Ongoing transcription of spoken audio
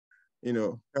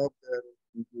help them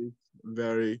in this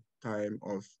very time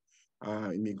of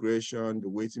immigration, the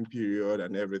waiting period,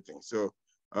 and everything. So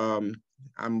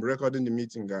I'm recording the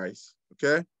meeting, guys.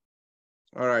 Okay.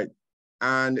 All right.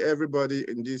 And everybody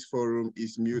in this forum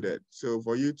is muted. So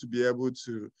for you to be able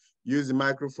to use the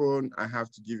microphone, I have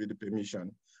to give you the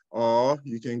permission. Or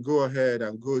you can go ahead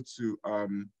and go to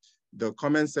the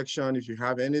comment section. If you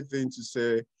have anything to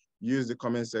say, use the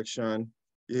comment section.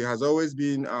 It has always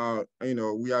been,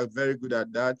 we are very good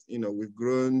at that. We've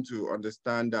grown to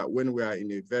understand that when we are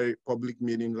in a very public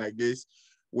meeting like this,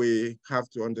 we have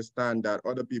to understand that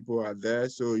other people are there.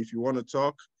 So if you want to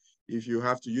talk, if you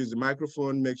have to use the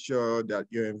microphone, make sure that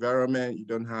your environment, you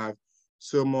don't have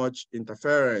so much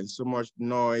interference, so much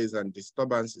noise and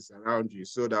disturbances around you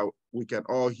so that we can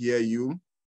all hear you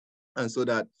and so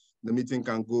that the meeting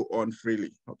can go on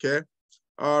freely, okay?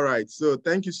 All right, so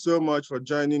thank you so much for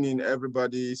joining in,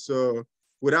 everybody. So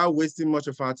without wasting much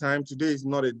of our time, today is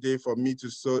not a day for me to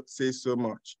say so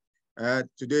much.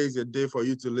 Today is a day for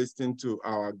you to listen to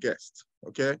our guest,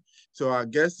 okay? So our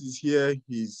guest is here.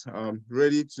 He's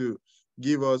ready to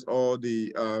give us all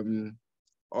the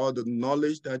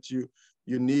knowledge that you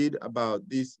need about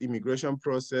this immigration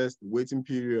process, waiting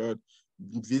period,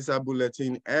 visa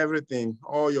bulletin, everything,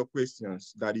 all your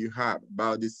questions that you have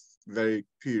about this very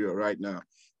period right now.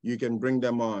 You can bring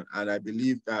them on, and I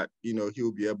believe that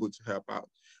he'll be able to help out.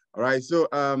 All right, so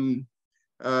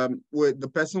with the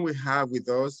person we have with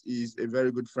us is a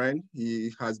very good friend.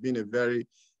 He has been a very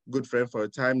good friend for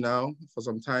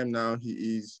some time now.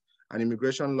 He is an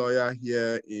immigration lawyer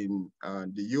here in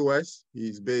the US.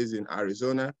 He's based in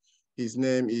Arizona. His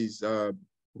name is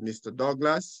Mr.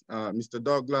 Douglas, Mr.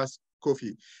 Douglas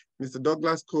Kofi. Mr.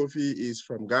 Douglas Kofi is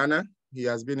from Ghana. He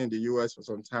has been in the US for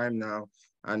some time now,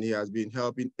 and he has been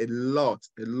helping a lot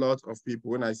of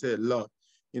people. When I say a lot,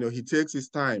 he takes his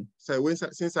time. So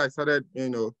since I started,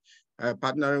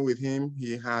 partnering with him,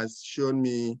 he has shown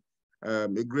me a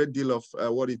great deal of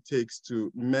what it takes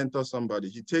to mentor somebody.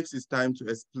 He takes his time to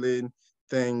explain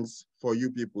things for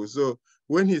you people. So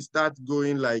when he starts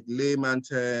going like layman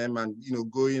term and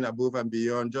going above and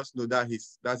beyond, just know that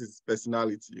that's his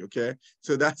personality. Okay,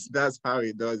 so that's how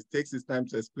he does. It takes his time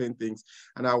to explain things,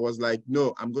 and I was like,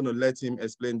 no, I'm going to let him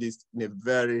explain this in a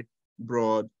very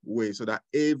broad way so that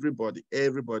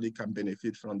everybody can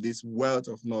benefit from this wealth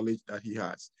of knowledge that he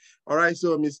has. All right,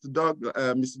 so Mr.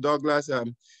 Douglas,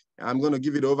 I'm going to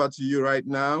give it over to you right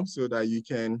now so that you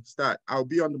can start. I'll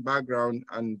be on the background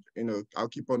and I'll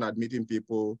keep on admitting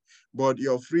people, but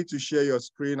you're free to share your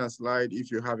screen and slide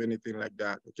if you have anything like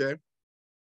that, okay?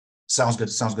 Sounds good.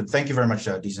 Sounds good. Thank you very much,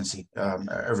 Decency.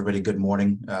 Everybody, good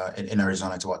morning. In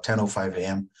Arizona, it's about 10:05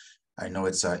 a.m. I know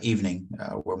it's evening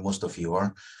where most of you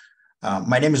are.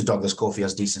 My name is Douglas Kofi,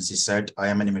 as Decency said. I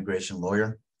am an immigration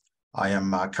lawyer. I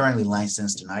am currently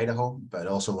licensed in Idaho, but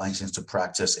also licensed to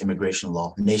practice immigration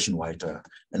law nationwide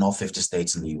in all 50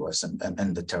 states in the U.S.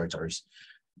 and the territories.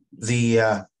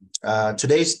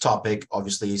 Today's topic,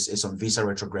 obviously, is on visa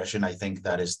retrogression. I think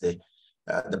that is the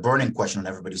burning question on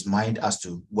everybody's mind as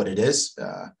to what it is,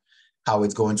 how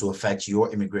it's going to affect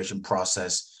your immigration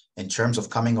process in terms of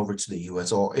coming over to the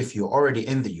U.S., or if you're already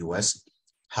in the U.S.,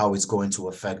 how it's going to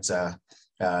affect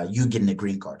you getting a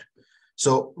green card.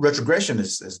 So retrogression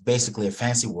is basically a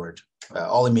fancy word.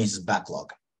 All it means is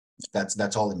backlog.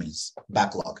 That's all it means,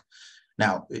 backlog.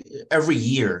 Now, every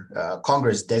year,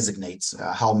 Congress designates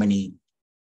how many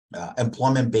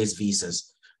employment-based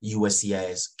visas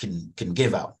USCIS can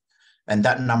give out. And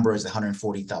that number is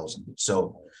 140,000.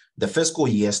 So the fiscal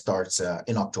year starts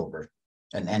in October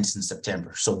and ends in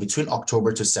September. So between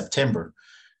October to September,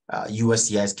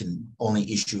 USCIS can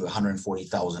only issue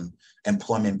 140,000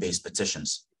 employment-based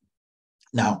petitions.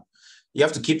 Now, you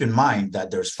have to keep in mind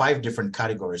that there's 5 different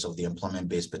categories of the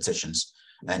employment-based petitions,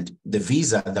 and the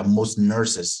visa that most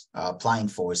nurses are applying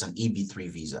for is an EB-3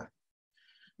 visa.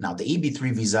 Now, the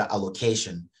EB-3 visa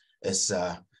allocation is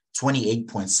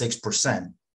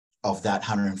 28.6% of that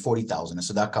 140,000, and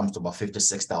so that comes to about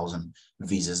 56,000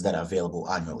 visas that are available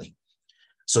annually.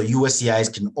 So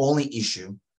USCIS can only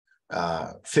issue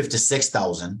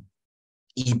 56,000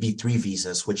 EB-3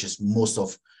 visas, which is most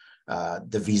of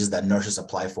the visas that nurses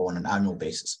apply for on an annual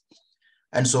basis.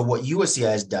 And so what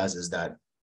USCIS does is that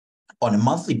on a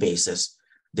monthly basis,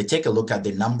 they take a look at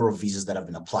the number of visas that have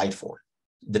been applied for,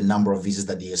 the number of visas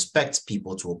that they expect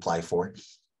people to apply for,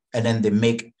 and then they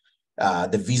make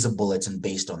the visa bulletin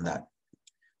based on that.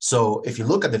 So if you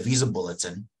look at the visa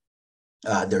bulletin,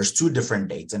 there's 2 different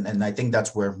dates, and I think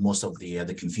that's where most of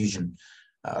the confusion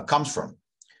comes from.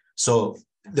 So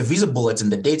the visa bulletin,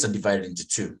 the dates are divided into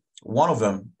 2. One of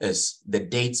them is the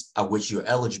dates at which you're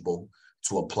eligible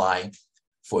to apply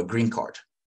for a green card.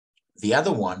 The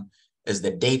other one is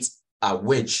the date at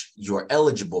which you're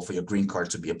eligible for your green card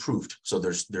to be approved. So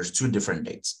there's two different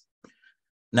dates.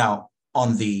 Now,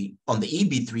 on the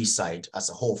EB3 side as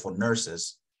a whole for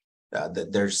nurses,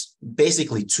 there's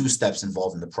basically two steps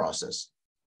involved in the process.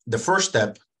 The first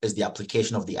step is the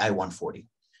application of the I-140.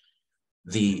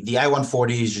 The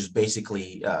I-140 is just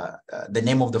basically the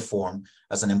name of the form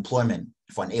as an employment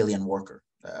for an alien worker,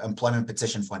 employment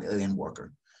petition for an alien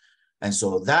worker. And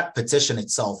so that petition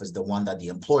itself is the one that the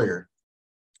employer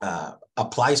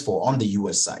applies for on the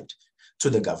US side to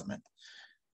the government.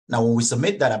 Now, when we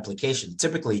submit that application,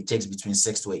 typically it takes between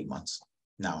 6 to 8 months.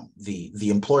 Now, the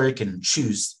employer can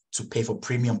choose to pay for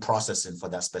premium processing for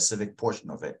that specific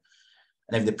portion of it.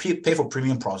 And if they pay for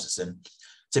premium processing,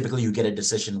 typically you get a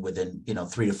decision within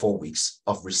 3 to 4 weeks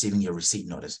of receiving your receipt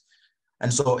notice.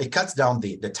 And so it cuts down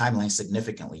the timeline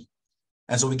significantly.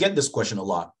 And so we get this question a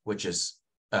lot, which is,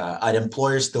 are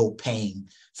employers still paying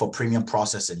for premium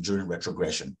processing during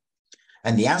retrogression?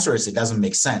 And the answer is it doesn't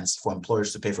make sense for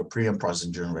employers to pay for premium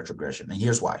processing during retrogression. And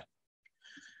here's why.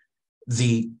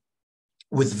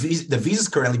 With the visas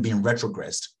currently being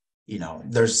retrogressed,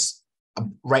 there's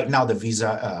right now the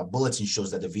visa bulletin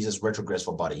shows that the visa is retrogressed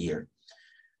for about a year.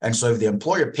 And so if the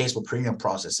employer pays for premium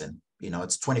processing,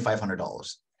 it's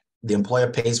 $2,500. The employer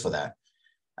pays for that.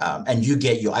 And you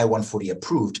get your I-140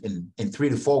 approved in 3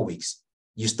 to 4 weeks.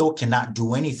 You still cannot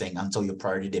do anything until your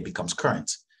priority date becomes current.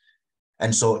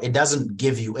 And so it doesn't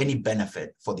give you any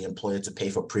benefit for the employer to pay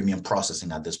for premium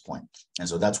processing at this point. And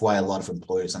so that's why a lot of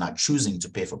employers are not choosing to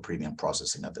pay for premium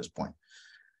processing at this point.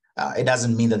 It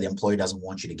doesn't mean that the employer doesn't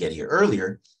want you to get here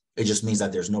earlier. It just means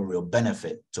that there's no real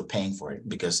benefit to paying for it,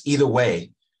 because either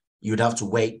way, you'd have to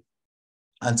wait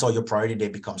until your priority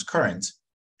date becomes current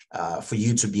for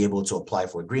you to be able to apply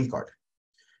for a green card.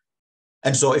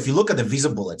 And so if you look at the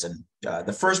visa bulletin,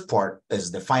 the first part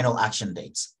is the final action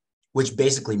dates, which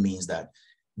basically means that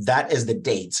is the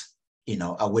date,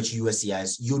 at which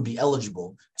USCIS, you'd be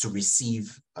eligible to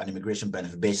receive an immigration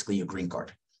benefit, basically your green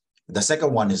card. The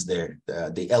second one is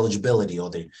the eligibility, or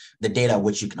the date at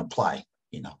which you can apply,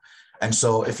 And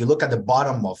so if you look at the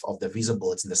bottom of the visa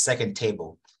bulletin, the second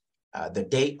table, the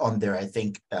date on there, I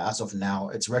think as of now,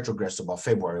 it's retrogressed to about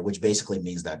February, which basically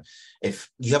means that if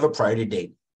you have a priority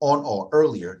date on or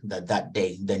earlier that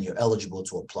date, then you're eligible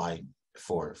to apply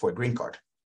for a green card.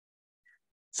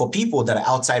 For people that are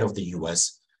outside of the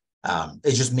US,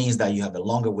 it just means that you have a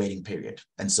longer waiting period.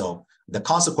 And so the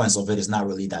consequence of it is not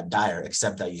really that dire,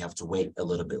 except that you have to wait a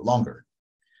little bit longer.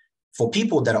 For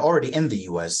people that are already in the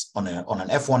US on an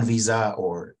F1 visa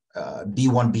or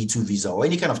B1, B2 visa, or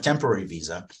any kind of temporary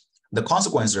visa, the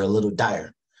consequences are a little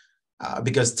dire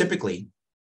because typically,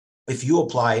 if you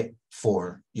apply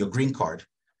for your green card,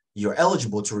 you're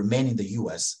eligible to remain in the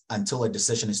US until a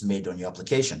decision is made on your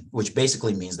application, which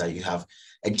basically means that you have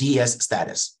a DS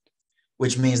status,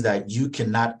 which means that you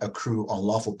cannot accrue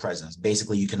unlawful presence.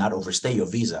 Basically, you cannot overstay your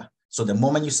visa. So the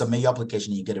moment you submit your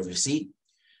application and you get a receipt,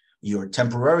 you're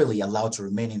temporarily allowed to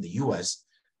remain in the US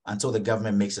until the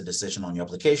government makes a decision on your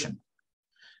application.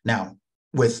 Now,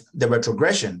 with the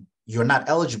retrogression, you're not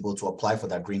eligible to apply for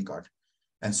that green card.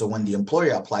 And so when the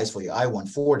employer applies for your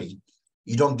I-140,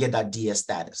 you don't get that DS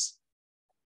status.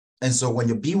 And so when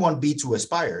your B1, B2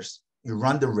 expires, you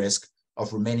run the risk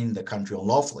of remaining in the country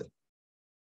unlawfully.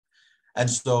 And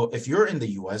so if you're in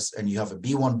the US and you have a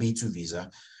B1, B2 visa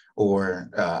or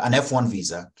an F1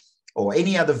 visa or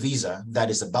any other visa that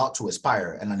is about to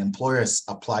expire and an employer has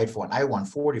applied for an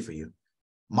I-140 for you,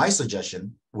 my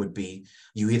suggestion would be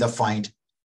you either find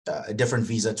a different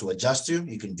visa to adjust to.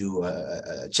 You can do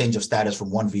a change of status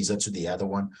from one visa to the other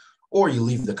one, or you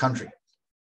leave the country.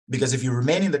 Because if you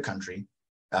remain in the country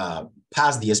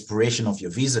past the expiration of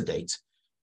your visa date,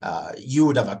 you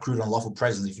would have accrued unlawful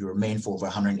presence if you remain for over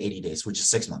 180 days, which is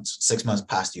 6 months. 6 months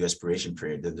past your expiration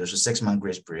period. There's a 6-month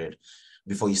grace period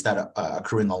before you start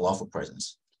accruing unlawful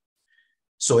presence.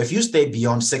 So if you stay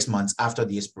beyond 6 months after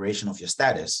the expiration of your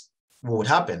status, what would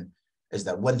happen is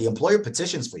that when the employer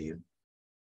petitions for you,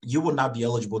 you will not be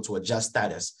eligible to adjust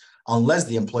status unless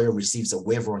the employer receives a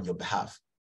waiver on your behalf.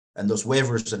 And those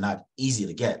waivers are not easy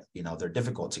to get, they're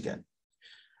difficult to get.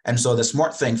 And so the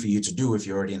smart thing for you to do if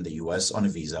you're already in the US on a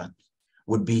visa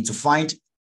would be to find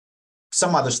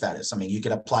some other status. I mean, you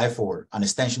could apply for an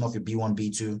extension of your B1,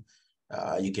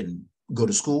 B2. You can go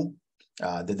to school.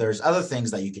 There's other things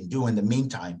that you can do in the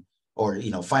meantime, or,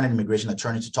 find an immigration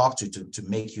attorney to talk to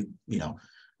make you,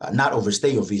 not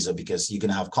overstay your visa, because you're going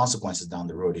to have consequences down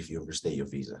the road if you overstay your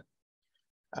visa.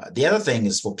 The other thing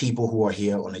is for people who are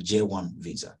here on a J1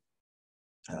 visa.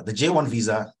 The J1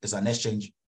 visa is an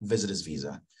exchange visitors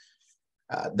visa.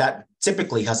 that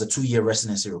typically has a 2-year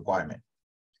residency requirement.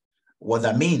 What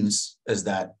that means is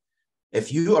that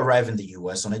if you arrive in the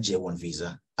US on a J1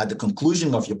 visa, at the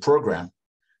conclusion of your program,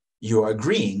 you're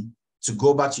agreeing to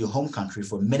go back to your home country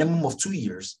for a minimum of 2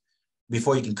 years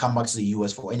before you can come back to the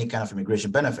US for any kind of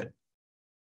immigration benefit.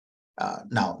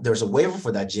 Now, there's a waiver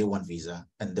for that J1 visa,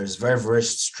 and there's very, very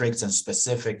strict and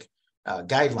specific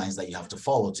guidelines that you have to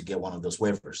follow to get one of those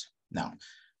waivers. Now,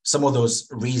 some of those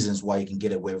reasons why you can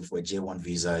get a waiver for a J1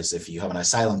 visa is if you have an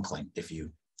asylum claim, if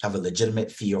you have a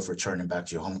legitimate fear of returning back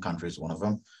to your home country is one of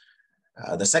them.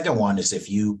 The second one is if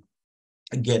you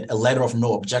get a letter of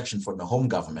no objection from the home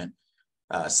government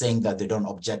saying that they don't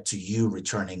object to you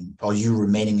returning or you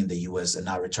remaining in the US and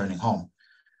not returning home.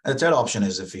 And the third option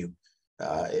is if you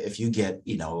get,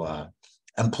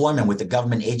 employment with the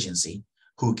government agency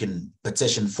who can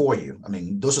petition for you. I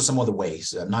mean, those are some of the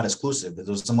ways, not exclusive, but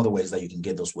those are some of the ways that you can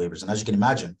get those waivers. And as you can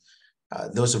imagine,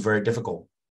 those are very difficult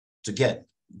to get.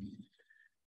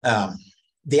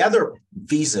 The other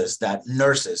visas that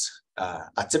nurses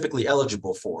are typically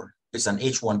eligible for is an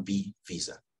H-1B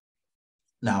visa.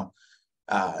 Now,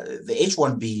 the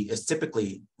H-1B is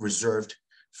typically reserved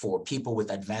for people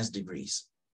with advanced degrees.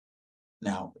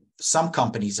 Now, some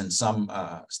companies and some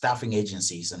staffing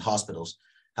agencies and hospitals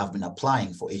have been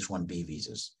applying for H-1B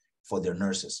visas for their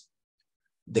nurses.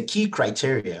 The key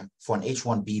criteria for an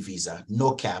H-1B visa,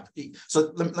 no cap.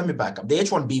 So let me back up. The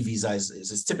H-1B visa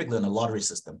is typically on a lottery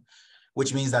system,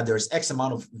 which means that there's X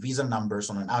amount of visa numbers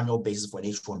on an annual basis for an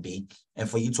H-1B. And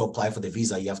for you to apply for the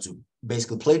visa, you have to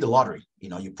basically play the lottery.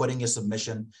 You put in your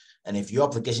submission, and if your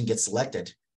application gets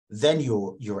selected, then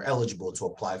you're eligible to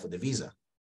apply for the visa.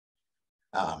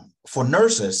 For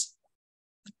nurses,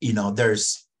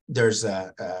 there's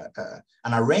an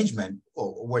arrangement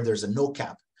where there's a no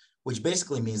cap, which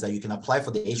basically means that you can apply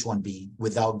for the H-1B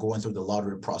without going through the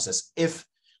lottery process if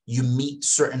you meet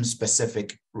certain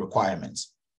specific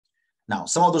requirements. Now,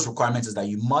 some of those requirements is that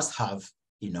you must have,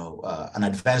 an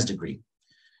advanced degree.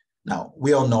 Now,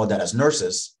 we all know that as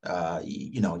nurses,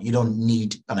 you don't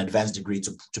need an advanced degree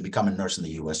to become a nurse in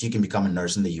the US. You can become a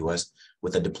nurse in the US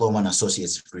with a diploma, an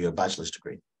associate's degree, or bachelor's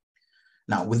degree.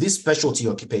 Now, with this specialty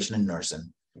occupation in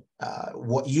nursing,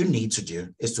 what you need to do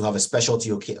is to have a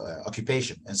specialty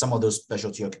occupation. And some of those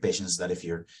specialty occupations that if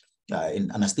you're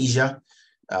in anesthesia,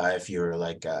 if you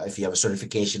have a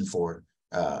certification for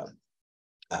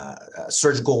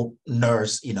surgical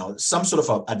nurse, some sort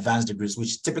of advanced degrees,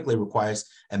 which typically requires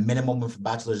a minimum of a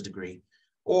bachelor's degree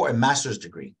or a master's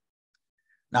degree.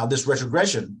 Now, this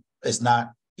retrogression is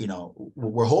not,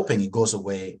 we're hoping it goes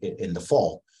away in the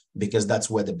fall because that's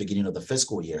where the beginning of the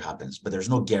fiscal year happens. But there's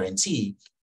no guarantee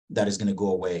that is going to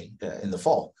go away in the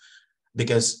fall,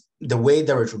 because the way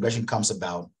the retrogression comes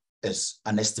about is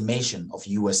an estimation of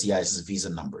USCIS's visa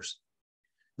numbers.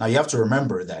 Now, you have to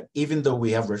remember that even though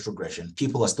we have retrogression,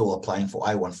 people are still applying for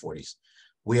I-140s.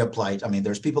 We applied,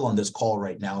 there's people on this call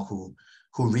right now who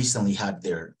recently had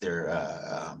their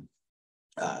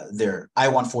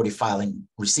I-140 filing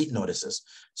receipt notices.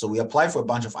 So we applied for a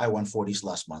bunch of I-140s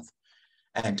last month.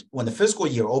 And when the fiscal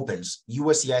year opens,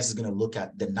 USCIS is going to look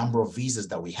at the number of visas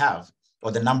that we have or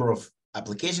the number of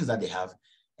applications that they have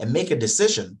and make a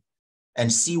decision and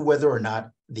see whether or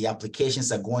not the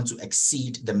applications are going to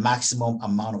exceed the maximum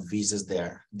amount of visas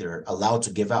they're allowed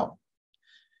to give out.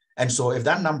 And so if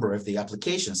that number, if the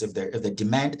applications, if the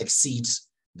demand exceeds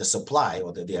the supply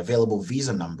or the available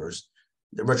visa numbers,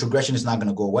 the retrogression is not going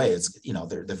to go away. It's,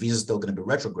 the visa is still going to be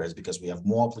retrogressed because we have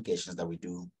more applications than we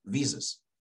do visas.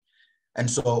 And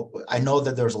so I know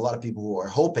that there's a lot of people who are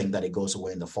hoping that it goes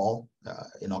away in the fall,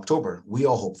 in October. We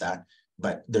all hope that,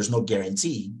 but there's no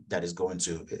guarantee that is going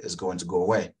to go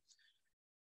away.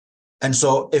 And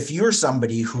so if you're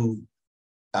somebody who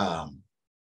has,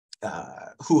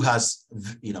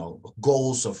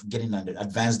 goals of getting an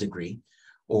advanced degree,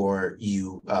 or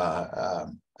you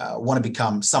want to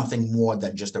become something more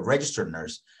than just a registered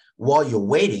nurse, while you're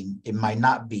waiting, it might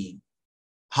not be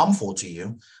harmful to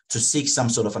you to seek some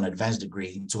sort of an advanced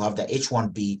degree to have the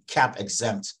H-1B cap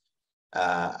exempt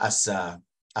as a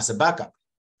backup.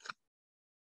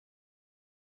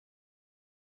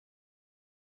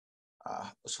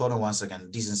 So hold on one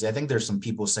second. Decency, I think there's some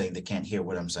people saying they can't hear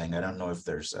what I'm saying. I don't know if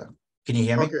there's can you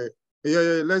hear me? Okay.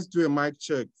 Yeah, let's do a mic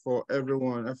check for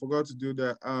everyone. I forgot to do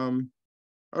that.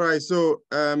 All right, so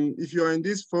if you're in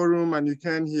this forum and you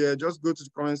can't hear, just go to the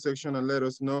comment section and let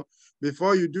us know.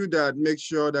 Before you do that, make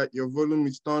sure that your volume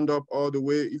is turned up all the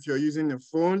way. If you're using a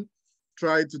phone,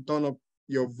 try to turn up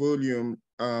your volume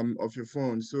of your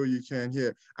phone so you can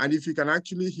hear. And if you can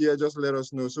actually hear, just let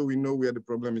us know so we know where the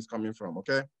problem is coming from,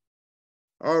 okay?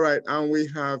 All right, and we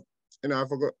have I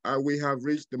forgot, we have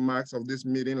reached the max of this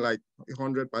meeting, like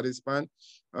 100 participants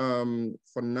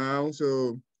for now.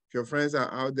 So if your friends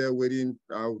are out there waiting,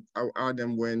 I'll add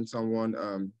them when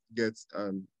someone gets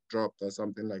dropped or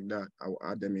something like that. I'll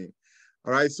add them in.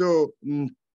 All right, so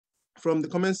from the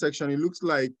comment section, it looks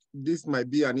like this might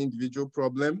be an individual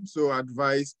problem. So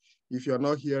advice, if you're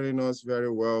not hearing us very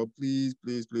well, please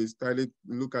kindly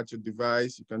look at your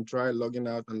device. You can try logging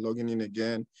out and logging in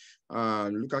again.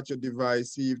 Look at your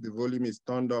device, see if the volume is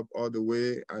turned up all the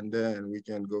way, and then we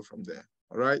can go from there.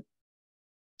 All right.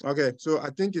 Okay, so I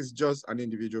think it's just an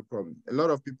individual problem. A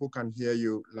lot of people can hear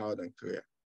you loud and clear.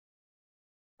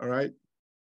 All right.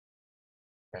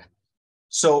 Okay.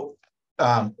 So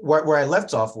where I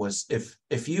left off was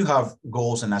if you have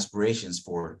goals and aspirations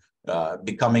for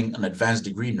becoming an advanced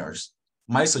degree nurse,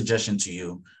 my suggestion to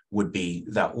you would be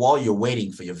that while you're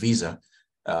waiting for your visa,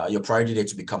 your priority date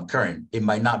to become current, it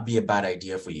might not be a bad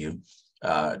idea for you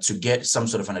to get some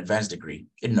sort of an advanced degree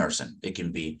in nursing. It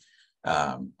can be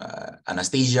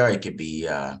anesthesia, it could be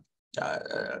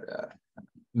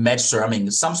med-surg, I mean,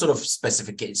 some sort of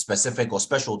specific or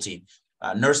specialty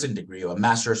nursing degree or a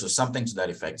master's or something to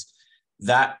that effect,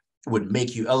 that would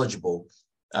make you eligible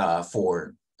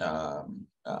for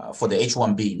the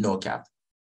H-1B no cap.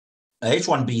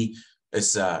 H-1B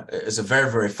is a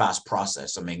very, very fast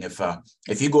process. I mean,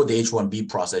 if you go the H-1B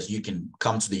process, you can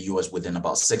come to the US within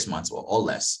about 6 months or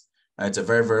less. It's a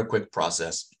very, very quick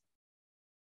process.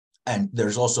 And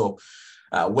there's also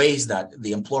ways that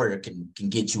the employer can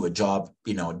get you a job,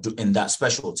 you know, in that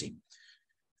specialty.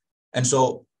 And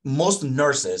so most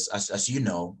nurses, as you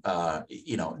know,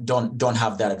 don't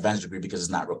have that advanced degree because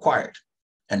it's not required.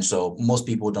 And so most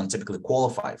people don't typically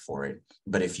qualify for it.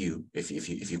 But if you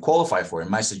qualify for it,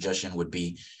 my suggestion would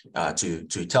be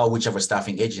to tell whichever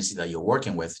staffing agency that you're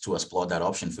working with to explore that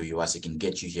option for you, as it can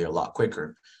get you here a lot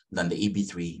quicker than the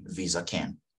EB3 visa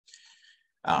can.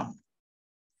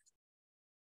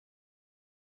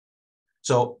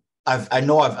 So I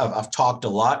know I've talked a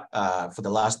lot for the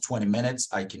last 20 minutes.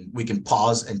 We can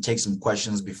pause and take some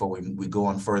questions before we go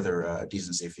on further,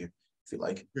 Decency, if you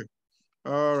like. Okay.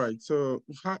 All right, so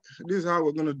this is how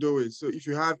we're gonna do it. So if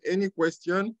you have any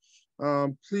question,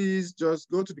 please just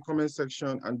go to the comment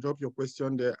section and drop your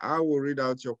question there. I will read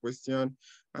out your question,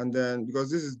 and then,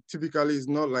 because this is typically, it's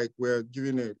not like we're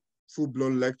giving a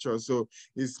full-blown lecture, so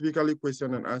it's typically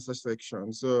question and answer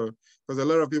section. So because a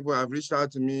lot of people have reached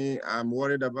out to me, I'm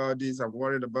worried about this, I'm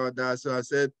worried about that. So I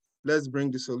said, let's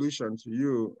bring the solution to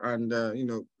you, and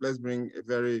let's bring a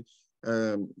very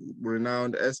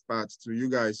renowned expert to you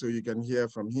guys so you can hear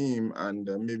from him and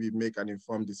maybe make an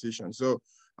informed decision. So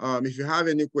if you have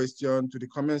any question, to the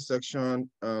comment section,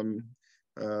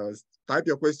 type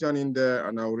your question in there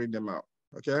and I'll read them out,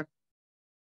 okay?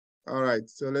 All right,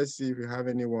 so let's see if we have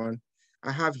anyone.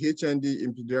 I have HND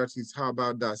in pediatrics, how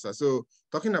about that, sir? So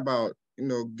talking about,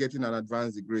 getting an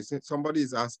advanced degree, somebody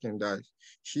is asking that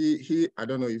I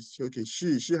don't know if, okay,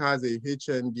 she has a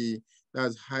HND,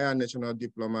 that's higher national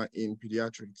diploma in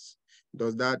pediatrics.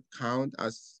 Does that count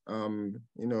as, a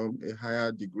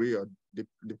higher degree or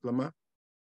diploma?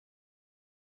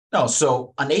 No,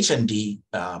 so an HND,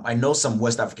 I know some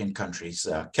West African countries,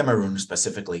 Cameroon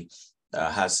specifically,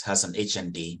 has an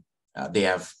HND. They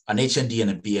have an HND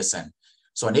and a BSN.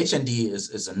 So an HND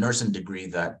is a nursing degree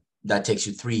that takes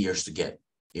you 3 years to get,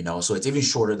 so it's even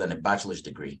shorter than a bachelor's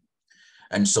degree.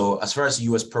 And so as far as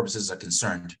US purposes are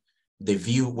concerned, they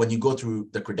view, when you go through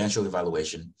the credential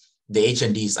evaluation, the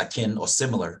HND is akin or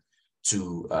similar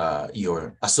to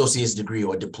your associate's degree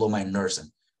or diploma in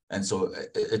nursing. And so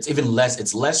it's even less,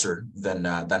 it's lesser than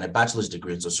a bachelor's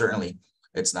degree. And so certainly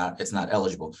it's not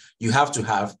eligible. You have to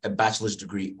have a bachelor's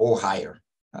degree or higher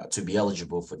to be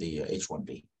eligible for the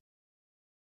H-1B.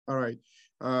 All right.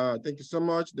 Thank you so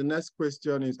much. The next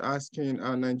question is asking,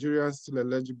 are Nigerians still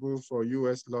eligible for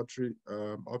US lottery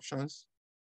options?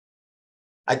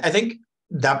 I think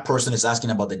that person is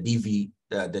asking about the DV,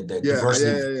 the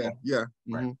diversity. Yeah.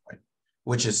 Right, right.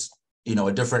 Which is,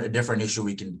 a different issue.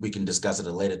 We can discuss at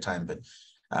a later time, but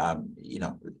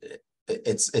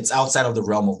it's outside of the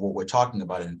realm of what we're talking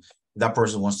about. And if that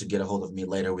person wants to get a hold of me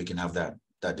later, we can have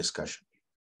that discussion.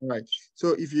 Right. So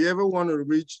if you ever want to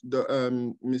reach the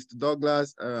Mr.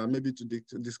 Douglas, maybe to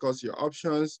discuss your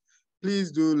options,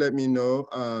 please do let me know.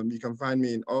 You can find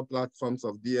me in all platforms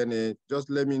of DNA.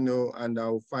 Just let me know and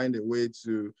I'll find a way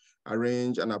to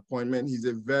arrange an appointment. He's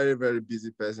a very, very busy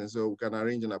person, so we can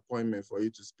arrange an appointment for you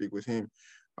to speak with him.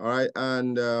 All right.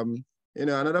 And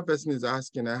Another person is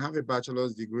asking, I have a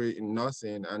bachelor's degree in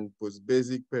nursing and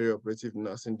post-basic perioperative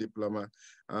nursing diploma.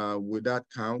 Would that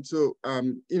count? So,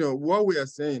 what we are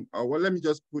saying, well, let me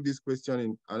just put this question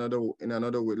in another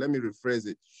way. Let me rephrase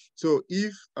it. So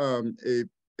if a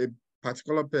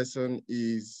particular person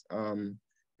is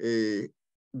the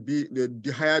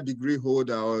higher degree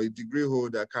holder or a degree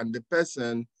holder, can the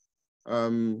person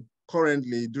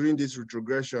currently during this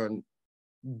retrogression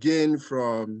gain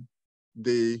from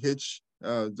the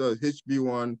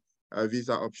HB1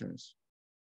 visa options?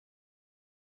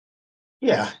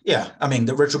 Yeah. I mean,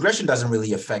 the retrogression doesn't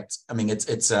really affect. I mean,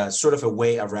 it's sort of a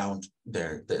way around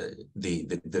the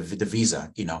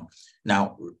visa.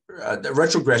 Now the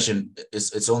retrogression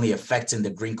it's only affecting the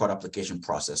green card application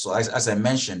process. So as I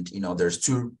mentioned, there's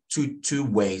two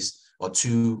ways or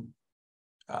two.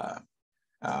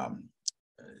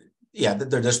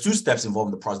 There's two steps involved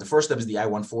in the process. The first step is the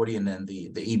I-140, and then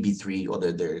the EB3 or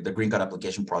the green card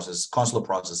application process, consular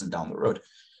process, and down the road.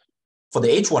 For the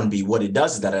H-1B, what it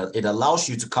does is that it allows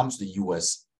you to come to the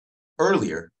U.S.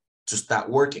 earlier to start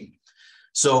working.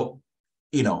 So,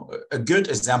 a good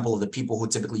example of the people who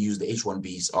typically use the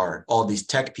H-1Bs are all these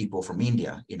tech people from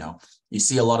India. You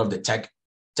see a lot of the tech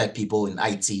people in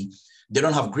IT. They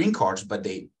don't have green cards, but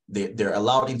they're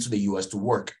allowed into the U.S. to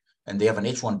work, and they have an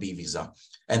H-1B visa,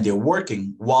 and they're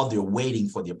working while they're waiting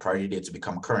for their priority date to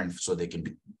become current so they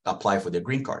can apply for their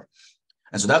green card.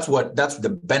 And so that's the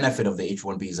benefit of the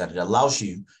H-1B, is that it allows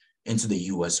you into the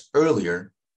U.S.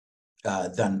 earlier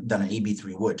than an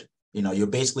EB3 would. You're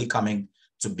basically coming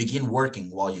to begin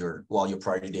working while your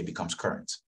priority date becomes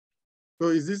current. So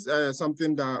is this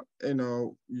something that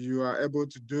you are able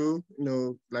to do?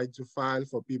 Like to file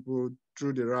for people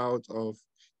through the route of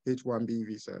H-1B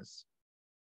visas?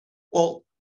 Well,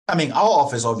 I mean, our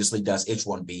office obviously does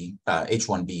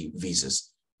H-1B visas.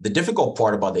 The difficult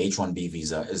part about the H-1B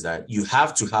visa is that you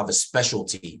have to have a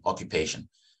specialty occupation.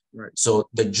 Right. So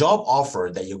the job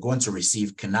offer that you're going to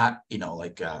receive cannot,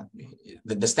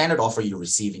 the standard offer you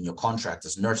receive in your contract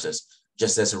as nurses,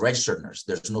 just as a registered nurse,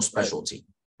 there's no specialty.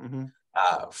 Right.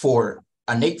 Mm-hmm. For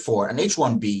an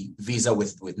H-1B visa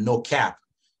with no cap,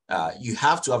 you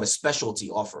have to have a specialty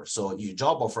offer. So your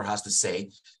job offer has to say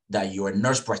that you're a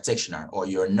nurse practitioner or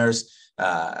you're a nurse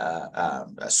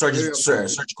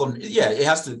surgical. Yeah, it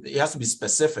has to be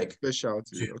specific.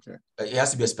 Specialty. Okay. It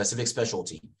has to be a specific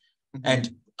specialty. Mm-hmm.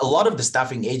 And a lot of the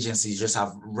staffing agencies just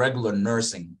have regular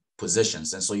nursing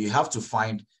positions. And so you have to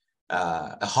find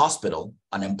a hospital,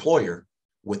 an employer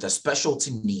with a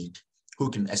specialty need who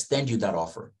can extend you that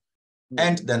offer.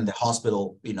 And then the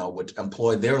hospital, would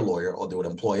employ their lawyer, or they would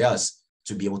employ us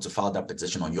to be able to file that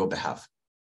petition on your behalf.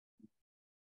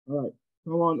 All right.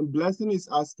 Come on. Blessing is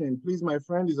asking, please, my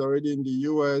friend is already in the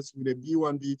US with a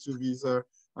B1, B2 visa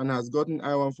and has gotten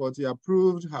I-140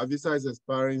 approved. Her visa is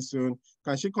expiring soon.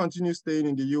 Can she continue staying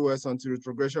in the US until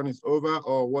retrogression is over,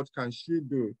 or what can she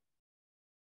do?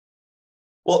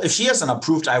 Well, if she has an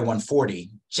approved I-140,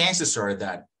 chances are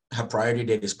that her priority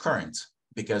date is current,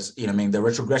 because the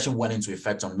retrogression went into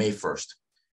effect on May 1st.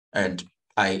 And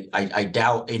I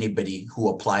doubt anybody who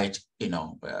applied,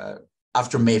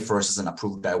 after May 1st is an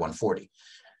approved I-140.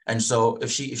 And so if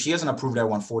she has an approved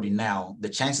I-140 now, the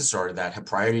chances are that her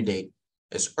priority date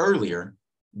is earlier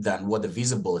than what the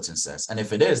visa bulletin says. And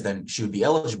if it is, then she would be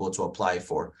eligible to apply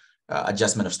for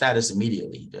adjustment of status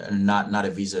immediately, not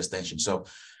a visa extension. So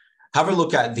have a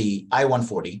look at the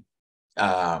I-140,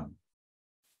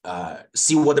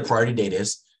 see what the priority date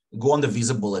is, go on the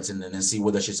visa bulletin, and then see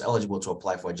whether she's eligible to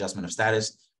apply for adjustment of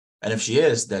status. And if she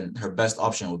is, then her best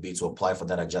option would be to apply for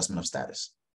that adjustment of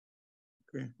status.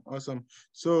 Okay, awesome.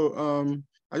 So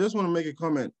I just want to make a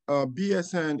comment.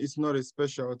 BSN is not a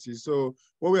specialty. So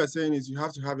what we are saying is you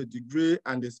have to have a degree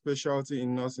and a specialty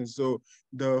in nursing. So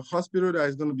the hospital that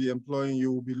is going to be employing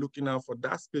you will be looking out for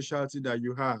that specialty that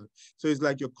you have. So it's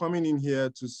like you're coming in here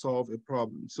to solve a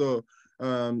problem. So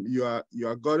you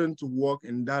are gotten to work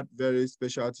in that very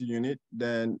specialty unit,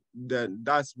 then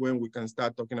that's when we can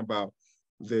start talking about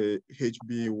the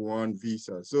HB1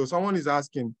 visa. So someone is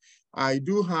asking, I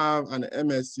do have an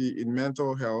MSc in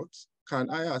mental health. Can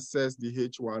I access the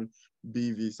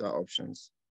H1B visa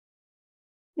options?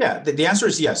 Yeah, the answer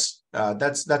is yes.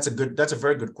 That's a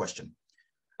very good question.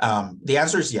 The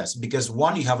answer is yes, because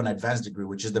one, you have an advanced degree,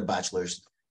 which is the bachelor's,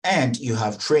 and you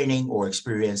have training or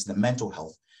experience in the mental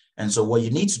health. And so what you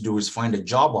need to do is find a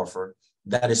job offer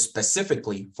that is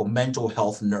specifically for mental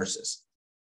health nurses.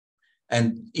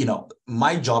 And,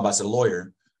 my job as a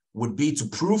lawyer would be to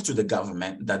prove to the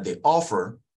government that the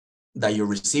offer that you're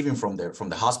receiving from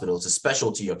the hospital is a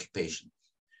specialty occupation.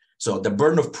 So the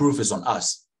burden of proof is on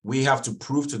us. We have to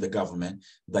prove to the government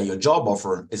that your job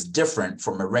offer is different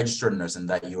from a registered nurse and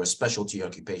that you're a specialty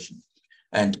occupation.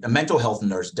 And a mental health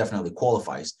nurse definitely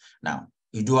qualifies. Now,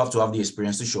 you do have to have the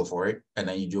experience to show for it, and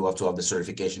then you do have to have the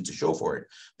certification to show for it,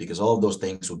 because all of those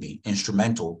things will be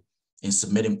instrumental in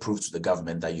submitting proof to the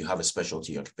government that you have a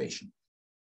specialty occupation.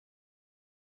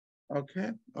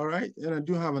 Okay, all right. And I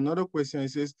do have another question. It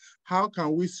says, how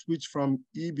can we switch from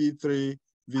EB3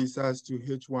 visas to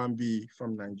H1B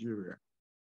from Nigeria?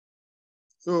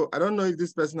 So I don't know if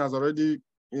this person has already,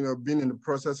 been in the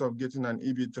process of getting an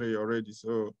EB3 already.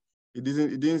 So it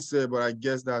didn't say, but I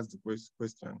guess that's the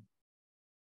question.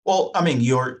 Well, I mean,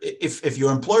 if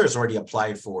your employer's already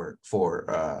applied for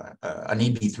an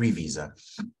EB3 visa,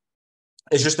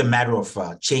 it's just a matter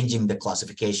of changing the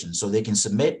classification, so they can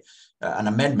submit an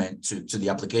amendment to the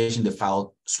application they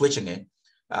filed, switching it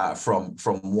from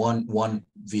one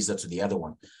visa to the other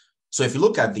one. So if you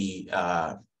look at the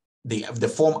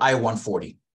form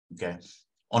I-140, okay,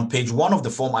 on page 1 of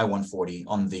the form I-140,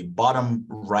 on the bottom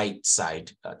right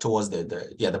side, towards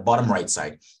the bottom right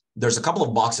side, there's a couple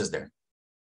of boxes there.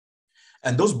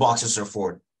 And those boxes are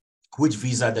for which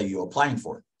visa that you're applying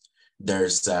for.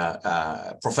 There's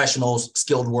professionals,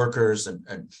 skilled workers,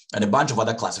 and a bunch of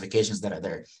other classifications that are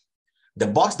there. The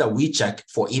box that we check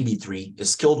for EB3 is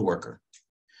skilled worker.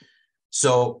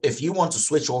 So if you want to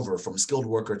switch over from skilled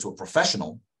worker to a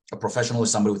professional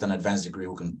is somebody with an advanced degree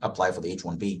who can apply for the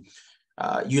H-1B,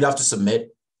 you'd have to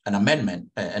submit an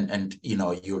amendment, and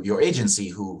your agency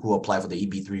who apply for the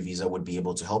EB3 visa would be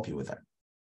able to help you with that.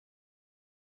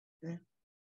 Okay.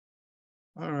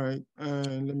 All right,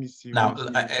 let me see. Now,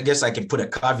 I guess I can put a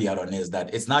caveat on this,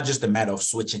 that it's not just a matter of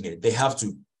switching it. They have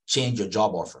to change your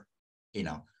job offer,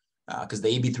 because the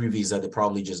EB3 visa, they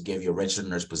probably just gave you a registered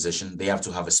nurse position. They have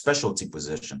to have a specialty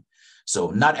position. So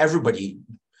not everybody,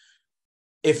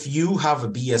 if you have a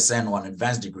BSN or an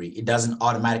advanced degree, it doesn't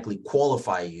automatically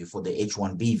qualify you for the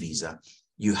H-1B visa.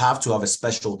 You have to have a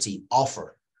specialty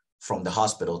offer from the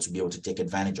hospital to be able to take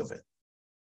advantage of it.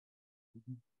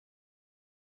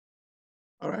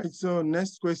 All right, so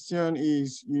next question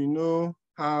is,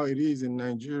 how it is in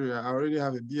Nigeria. I already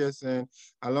have a BSN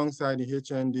alongside the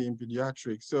HND in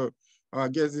pediatrics. So I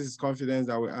guess this is confidence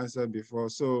that we answered before.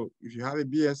 So if you have a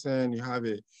BSN, you have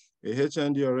a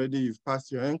HND already, you've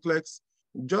passed your NCLEX,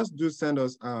 just do send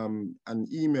us an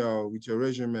email with your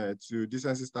resume to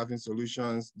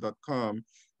decencystaffingsolutions.com,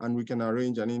 and we can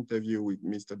arrange an interview with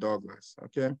Mr. Douglas,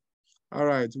 okay? All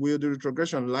right, will the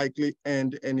retrogression likely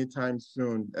end anytime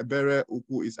soon? Ebere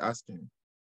Uku is asking.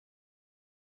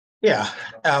 Yeah,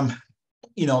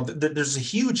 there's a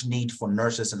huge need for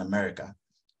nurses in America.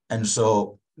 And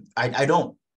so I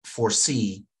don't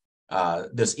foresee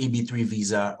this EB3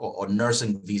 visa or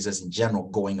nursing visas in general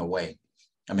going away.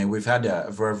 I mean, we've had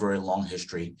a very, very long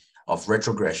history of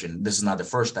retrogression. This is not the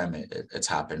first time it's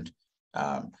happened.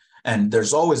 And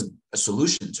there's always a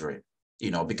solution to it,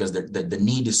 because the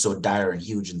need is so dire and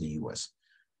huge in the US.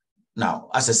 Now,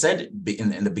 as I said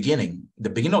in the beginning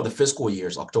of the fiscal year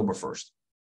is October 1st.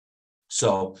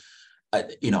 So,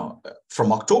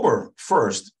 from October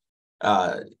 1st,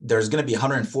 there's going to be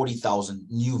 140,000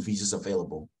 new visas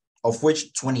available, of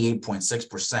which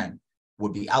 28.6%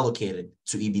 would be allocated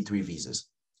to EB3 visas.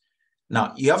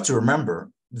 Now, you have to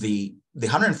remember the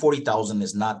 140,000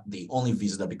 is not the only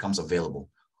visa that becomes available.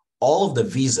 All of the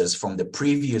visas from the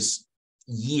previous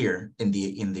year in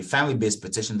the family-based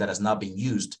petition that has not been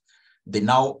used, they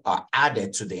now are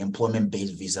added to the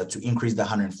employment-based visa to increase the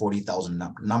 140,000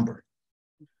 number.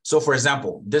 So, for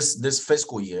example, this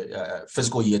fiscal year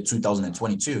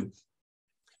 2022,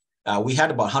 we had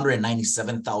about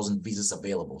 197,000 visas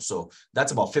available. So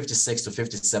that's about 56 to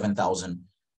 57,000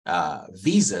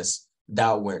 visas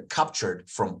that were captured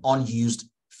from unused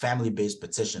family-based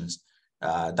petitions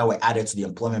that were added to the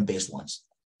employment-based ones.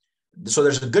 So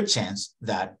there's a good chance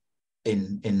that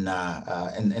in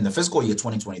the fiscal year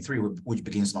 2023, which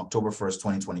begins on October 1st,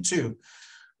 2022,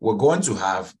 we're going to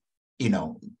have,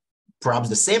 perhaps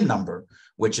the same number,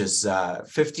 which is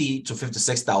 50 to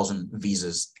 56,000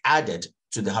 visas added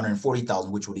to the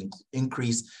 140,000, which would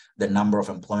increase the number of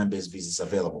employment-based visas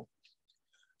available.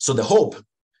 So the hope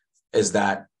is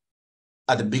that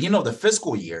at the beginning of the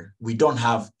fiscal year, we don't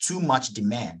have too much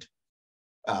demand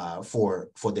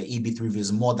for the EB3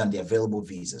 visas more than the available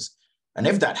visas. And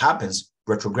if that happens,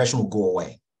 retrogression will go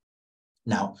away.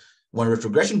 Now, when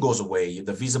retrogression goes away,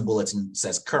 the visa bulletin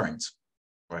says current,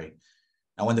 right?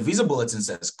 And when the visa bulletin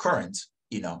says current,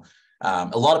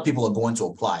 a lot of people are going to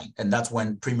apply, and that's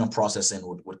when premium processing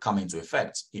would come into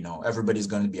effect. Everybody's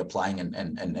going to be applying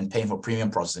and paying for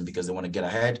premium processing because they want to get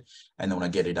ahead and they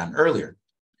want to get it done earlier.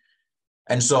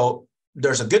 And so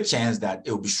there's a good chance that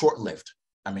it will be short-lived.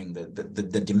 I mean,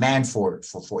 the demand for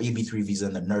EB3 visa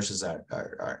and the nurses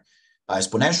are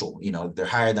exponential. You know, they're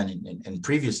higher than in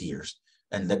previous years,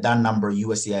 and that number,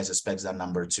 USCIS expects that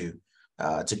number to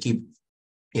keep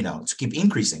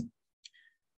increasing.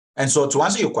 And so, to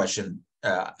answer your question,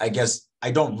 I guess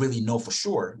I don't really know for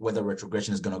sure whether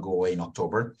retrogression is going to go away in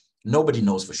October. Nobody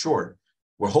knows for sure.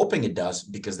 We're hoping it does,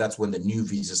 because that's when the new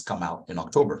visas come out in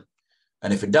October.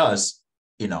 And if it does,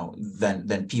 you know,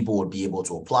 then people would be able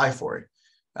to apply for it.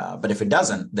 But if it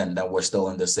doesn't, then we're still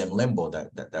in the same limbo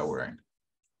that we're in.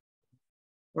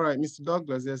 All right, Mr.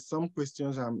 Douglas, there's some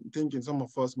questions I'm thinking some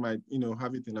of us might, you know,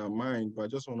 have it in our mind, but I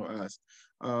just want to ask.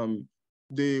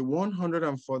 The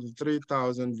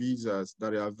 143,000 visas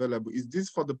that are available, is this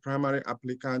for the primary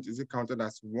applicant? Is it counted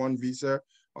as one visa?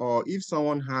 Or if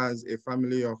someone has a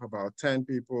family of about 10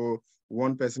 people,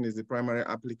 one person is the primary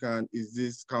applicant, is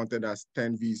this counted as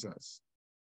 10 visas?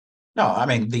 No, I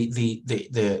mean,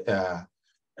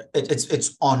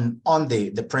 it's on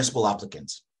the principal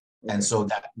applicants. Okay. And so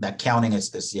that counting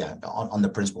is on the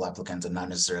principal applicants and not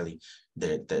necessarily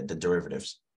the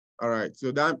derivatives. All right,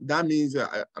 so that means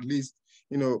at least,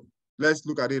 you know, let's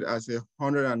look at it as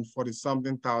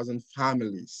 140-something thousand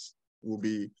families will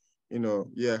be, you know,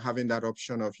 having that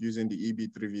option of using the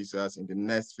EB3 visas in the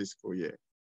next fiscal year.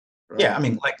 Right? Yeah, I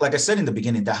mean, like I said in the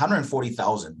beginning, the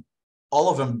 140,000, all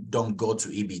of them don't go to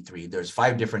EB3. There's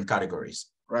 5 different categories.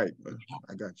 Right,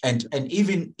 I got you. And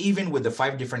even with the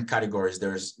 5 different categories,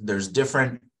 there's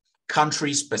different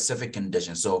country-specific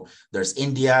conditions. So there's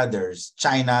India, there's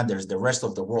China, there's the rest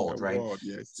of the world, right?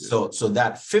 Yes. So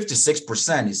that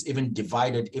 56% is even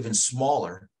divided even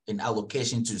smaller in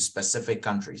allocation to specific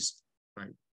countries.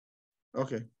 Right.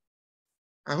 Okay.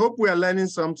 I hope we are learning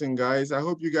something, guys. I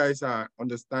hope you guys are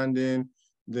understanding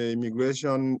the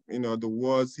immigration, you know, the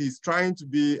words. He's trying to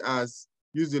be as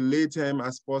use the late term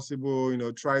as possible, you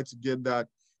know, try to get that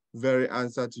very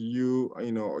answer to you,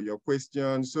 you know, your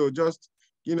question. So just,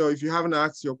 you know, if you haven't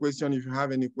asked your question, if you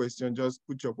have any question, just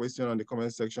put your question on the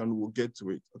comment section. We'll get to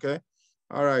it, okay?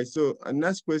 All right, so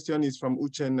next question is from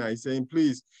Uchenna. He's saying,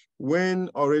 please, when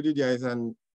already there is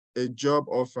a job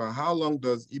offer, how long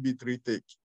does EB3 take?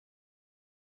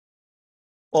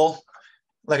 Well,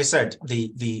 like I said,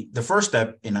 the first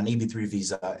step in an EB3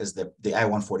 visa is the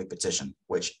I-140 petition,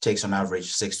 which takes on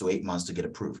average 6 to 8 months to get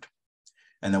approved.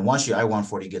 And then once your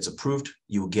I-140 gets approved,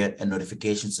 you will get a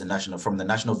notification from the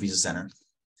National Visa Center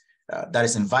that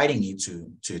is inviting you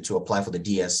to apply for the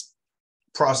DS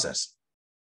process.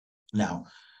 Now,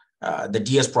 the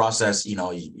DS process, you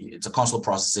know, it's a consular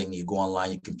processing. You go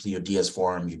online, you complete your DS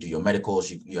form, you do your medicals,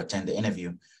 you attend the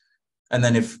interview. And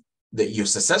then if you're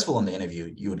successful in the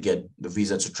interview, you would get the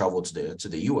visa to travel to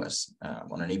the US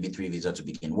on an EB3 visa to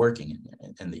begin working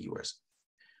in the US.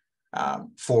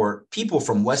 For people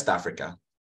from West Africa,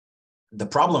 the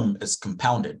problem is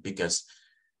compounded because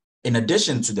in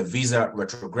addition to the visa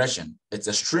retrogression, it's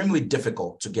extremely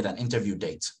difficult to get an interview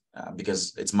date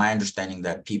because it's my understanding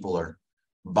that people are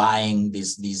buying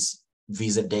these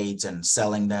visa dates and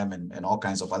selling them and all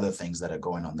kinds of other things that are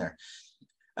going on there.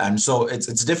 And so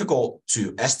it's difficult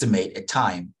to estimate a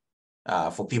time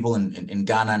for people in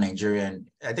Ghana, Nigeria, and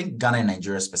I think Ghana and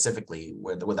Nigeria specifically,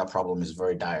 where that problem is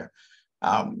very dire,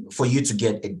 for you to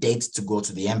get a date to go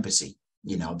to the embassy.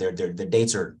 You know, the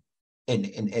dates are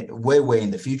in way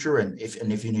in the future, and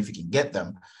even if you can get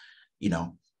them, you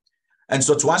know. And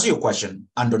so to answer your question,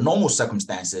 under normal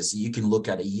circumstances, you can look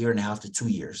at 1.5 to 2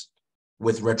 years.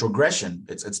 With retrogression,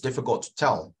 it's difficult to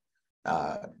tell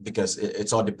because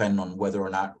it's all dependent on whether or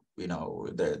not, you know,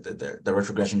 the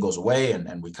retrogression goes away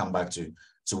and we come back to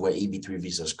where EB3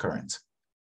 visa is current.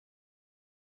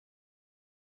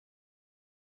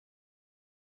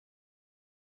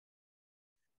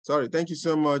 Sorry, thank you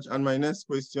so much. And my next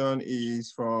question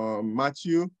is from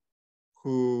Matthew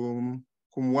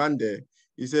Kumwande.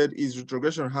 He said, is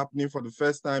retrogression happening for the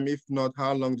first time? If not,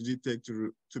 how long did it take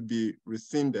to be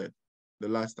rescinded the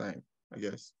last time, I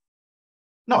guess?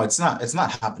 No, it's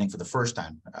not happening for the first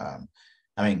time.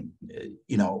 I mean,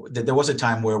 you know, there was a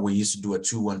time where we used to do a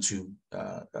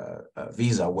 212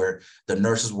 visa where the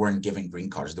nurses weren't given green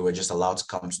cards. They were just allowed to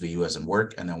come to the US and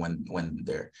work. And then when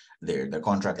their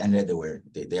contract ended,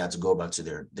 they had to go back to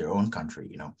their own country,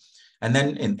 you know. And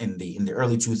then in the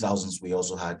early 2000s, we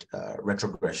also had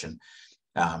retrogression.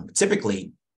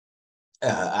 Typically,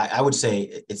 I would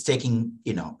say it's taking,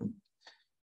 you know,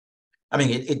 I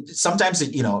mean, sometimes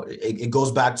it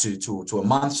goes back to a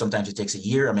month. Sometimes it takes a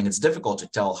year. I mean, it's difficult to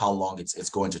tell how long it's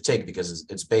going to take because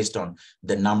it's based on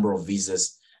the number of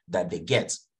visas that they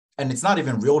get. And it's not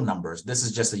even real numbers. This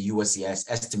is just a USCIS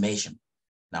estimation.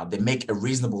 Now, they make a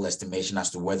reasonable estimation as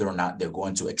to whether or not they're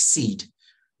going to exceed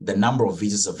the number of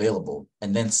visas available,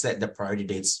 and then set the priority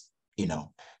dates,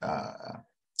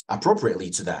 appropriately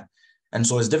to that. And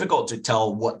so it's difficult to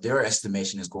tell what their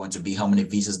estimation is going to be, how many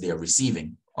visas they are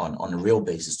receiving on a real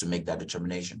basis to make that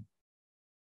determination.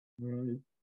 Right.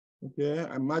 Okay,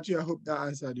 and Matthew, I hope that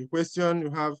answered your question. You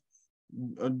have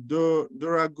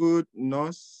Dora Good,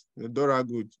 Nos, Dora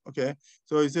Good. Okay,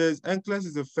 so it says NCLEX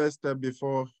is the first step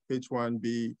before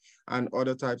H1B and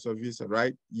other types of visa,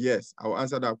 right? Yes, I'll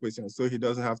answer that question so he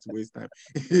doesn't have to waste time.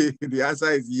 The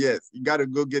answer is yes. You got to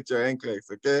go get your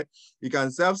NCLEX, okay? You can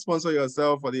self-sponsor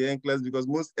yourself for the NCLEX because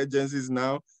most agencies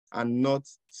now are not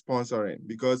sponsoring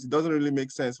because it doesn't really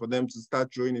make sense for them to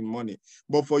start throwing in money.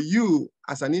 But for you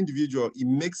as an individual, it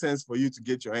makes sense for you to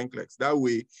get your NCLEX. That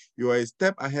way, you are a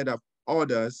step ahead of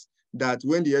others that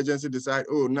when the agency decide,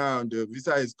 oh, now the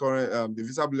visa is current, the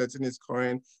visa bulletin is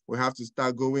current, we have to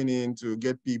start going in to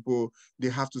get people, they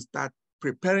have to start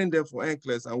preparing them for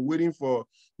NCLEX and waiting for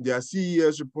their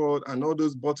CES report and all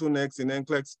those bottlenecks in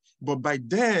NCLEX. But by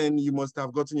then, you must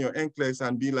have gotten your NCLEX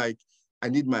and be like, I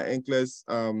need my NCLEX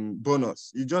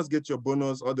bonus. You just get your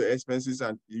bonus, all the expenses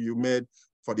and you made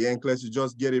for the NCLEX, you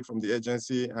just get it from the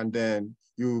agency and then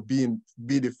you be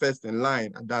the first in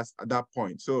line at that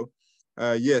point. So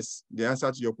yes, the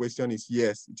answer to your question is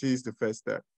yes, it is the first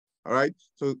step. All right.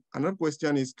 So another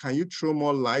question is, can you throw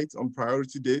more light on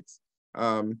priority dates?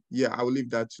 Yeah, I will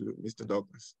leave that to Mr.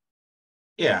 Douglas.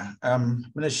 Yeah, I'm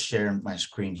going to share my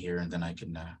screen here and then I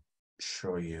can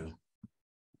show you.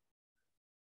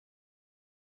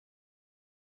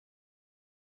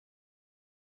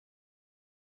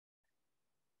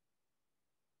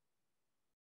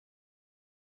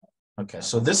 Okay,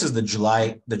 so this is the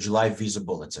July visa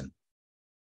bulletin.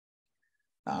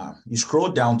 You scroll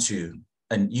down to,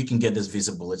 and you can get this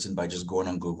visa bulletin by just going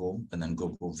on Google and then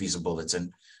Google visa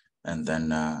bulletin. And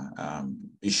then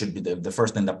it should be the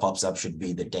first thing that pops up should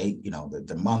be the date,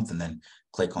 the month, and then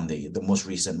click on the most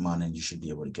recent month and you should be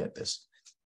able to get this.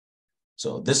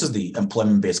 So this is the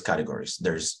employment-based categories.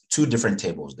 There's two different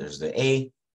tables. There's the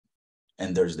A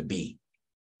and there's the B.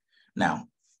 Now,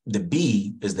 the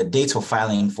B is the dates for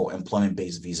filing for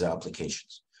employment-based visa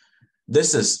applications.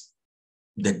 This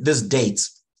date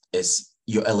is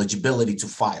your eligibility to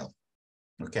file,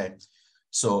 okay?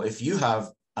 So if you have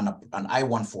an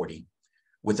I-140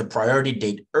 with a priority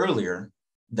date earlier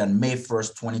than May 1st,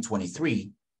 2023,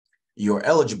 you're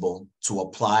eligible to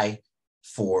apply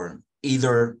for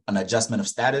either an adjustment of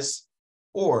status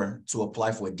or to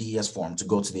apply for a DES form to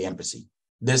go to the embassy.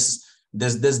 This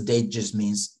date just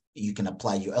means you can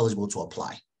apply, you're eligible to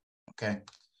apply, okay?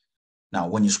 Now,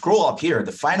 when you scroll up here,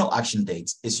 the final action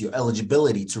date is your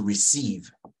eligibility to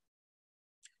receive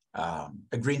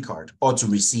a green card or to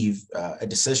receive a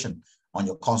decision on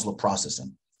your consular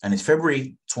processing. And it's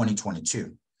February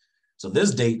 2022. So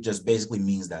this date just basically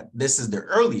means that this is the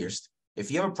earliest.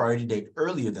 If you have a priority date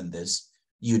earlier than this,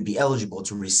 you'd be eligible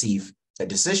to receive a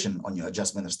decision on your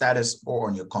adjustment of status or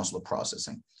on your consular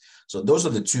processing. So those are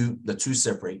the two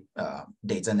separate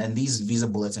dates. And then these visa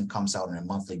bulletin comes out on a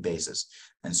monthly basis.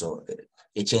 And so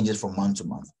it changes from month to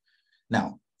month.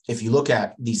 Now, if you look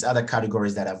at these other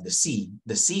categories that have the C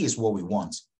is what we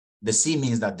want. The C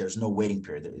means that there's no waiting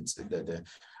period. It's the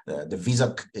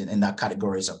visa in that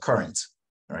category is current,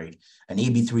 right? And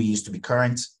EB3 used to be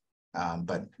current,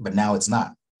 but now it's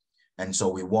not. And so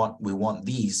we want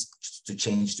these to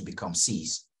change to become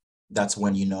C's. That's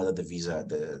when you know that the visa,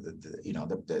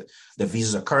 the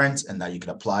visas are current and that you can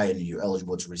apply and you're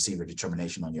eligible to receive a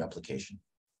determination on your application.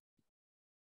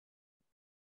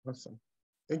 Awesome.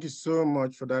 Thank you so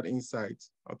much for that insight.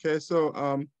 Okay,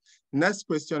 so next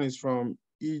question is from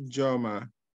Ijoma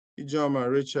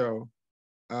Rachel.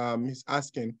 He's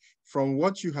asking, from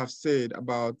what you have said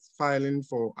about filing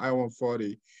for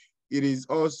I-140, it is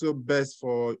also best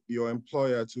for your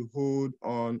employer to hold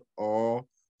on or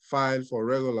file for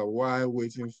regular while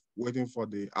waiting for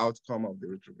the outcome of the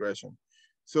retrogression.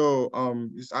 So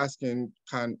he's asking,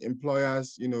 can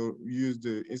employers, use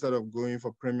instead of going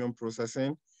for premium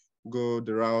processing, go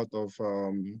the route of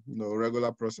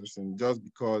regular processing just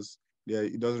because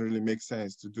it doesn't really make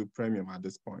sense to do premium at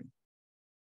this point?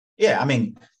 Yeah, I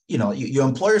mean, your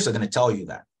employers are going to tell you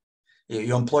that.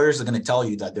 Your employers are going to tell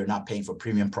you that they're not paying for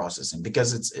premium processing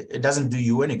because it doesn't do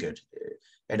you any good.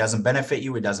 It doesn't benefit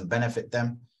you. It doesn't benefit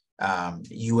them.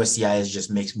 USCIS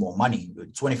just makes more money.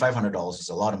 $2,500 is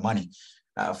a lot of money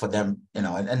for them,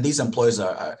 and these employers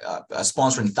are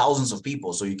sponsoring thousands of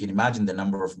people. So you can imagine the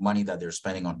number of money that they're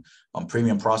spending on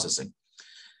premium processing.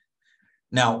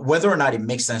 Now, whether or not it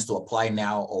makes sense to apply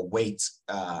now or wait,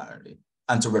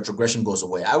 until retrogression goes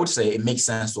away, I would say it makes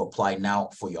sense to apply now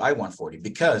for your I-140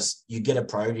 because you get a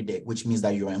priority date, which means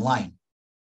that you're in line,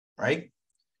 right?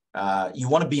 You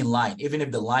want to be in line. Even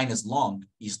if the line is long,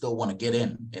 you still want to get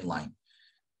in line.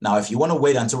 Now, if you want to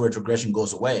wait until retrogression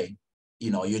goes away,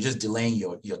 you're just delaying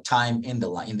your time in the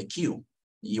line, in the queue.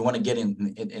 You want to get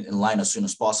in line as soon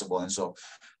as possible. And so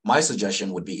my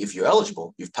suggestion would be, if you're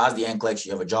eligible, you've passed the NCLEX,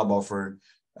 you have a job offer,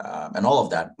 and all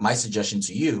of that, my suggestion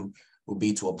to you would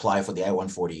be to apply for the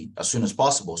I-140 as soon as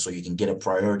possible so you can get a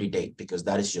priority date, because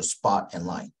that is your spot in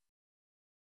line.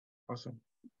 Awesome.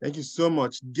 Thank you so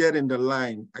much. Get in the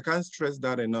line. I can't stress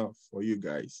that enough for you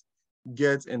guys.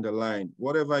 Get in the line.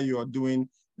 Whatever you are doing,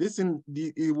 listen,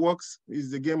 it works,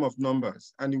 is the game of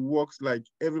numbers, and it works like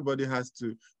everybody has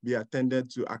to be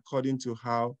attended to according to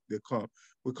how they come.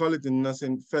 We call it in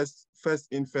nursing first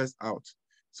in, first out.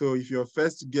 So if you're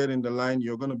first to get in the line,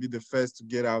 you're going to be the first to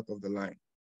get out of the line.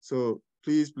 So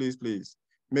please, please, please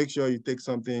make sure you take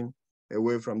something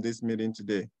away from this meeting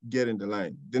today. Get in the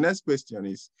line. The next question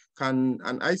is, can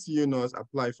an ICU nurse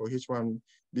apply for H-1B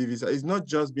visa? It's not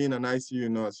just being an ICU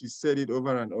nurse. He said it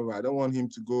over and over. I don't want him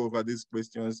to go over these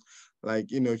questions. Like,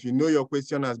 if you know your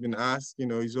question has been asked,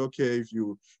 it's okay if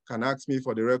you can ask me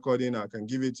for the recording. I can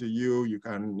give it to you. You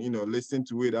can, listen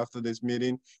to it after this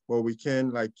meeting, but we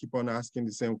can keep on asking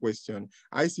the same question.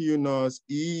 ICU nurse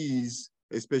is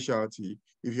a specialty.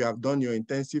 If you have done your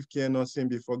intensive care nursing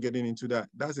before getting into that,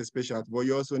 that's a specialty, but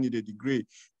you also need a degree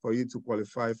for you to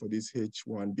qualify for these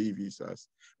H-1B visas.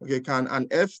 Okay, can an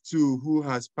F2 who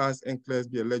has passed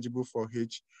NCLEX be eligible for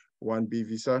H-1B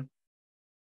visa?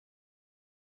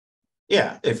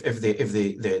 Yeah, if the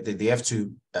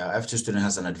F2 student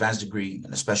has an advanced degree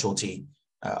in a specialty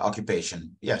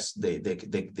occupation, yes,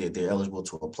 they're eligible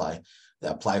to apply. They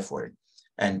apply for it.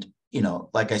 And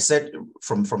like I said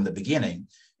from the beginning,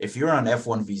 if you're on an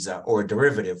F1 visa or a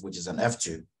derivative, which is an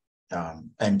F2,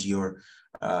 and your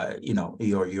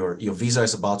visa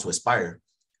is about to expire,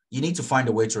 you need to find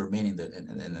a way to remain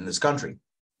in this country.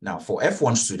 Now, for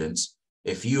F1 students,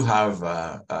 if you have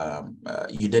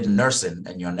you did nursing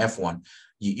and you're on F1,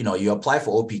 you apply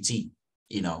for OPT.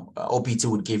 OPT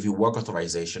would give you work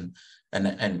authorization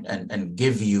and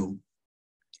give you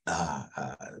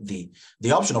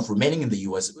the option of remaining in the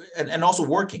US and also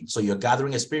working. So you're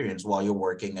gathering experience while you're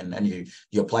working, and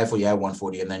you apply for your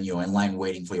I-140, and then you're in line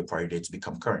waiting for your priority date to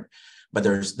become current. But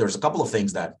there's a couple of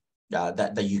things that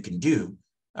you can do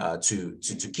to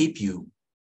keep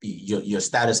your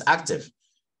status active.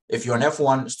 If you're an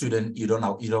F1 student, you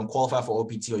don't qualify for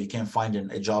OPT, or you can't find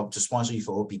a job to sponsor you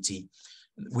for OPT,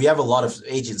 we have a lot of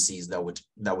agencies that would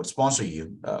sponsor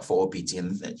you for OPT,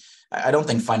 and I don't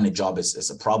think finding a job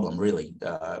is a problem really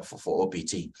for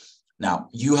OPT. Now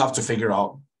you have to figure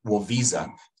out what visa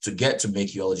to get to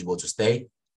make you eligible to stay.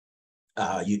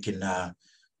 You can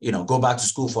go back to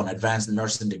school for an advanced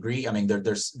nursing degree. I mean,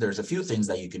 there's a few things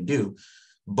that you can do,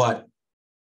 but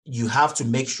you have to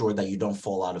make sure that you don't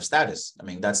fall out of status. I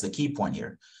mean, that's the key point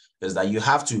here, is that you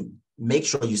have to make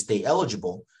sure you stay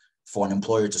eligible for an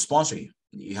employer to sponsor you.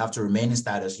 You have to remain in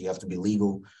status, you have to be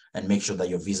legal, and make sure that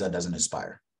your visa doesn't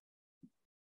expire.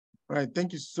 All right,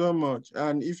 thank you so much.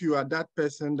 And if you are that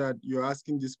person that you're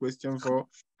asking this question for,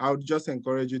 I would just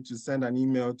encourage you to send an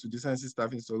email to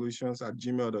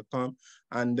decencystaffing@gmail.com,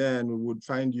 and then we would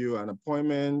find you an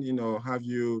appointment, have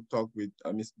you talk with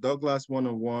Mr. Douglas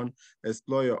one-on-one,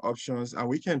 explore your options, and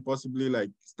we can possibly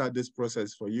start this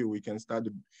process for you. We can start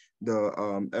the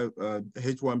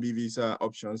H-1B visa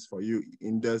options for you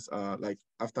in this,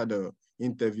 after the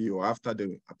interview or after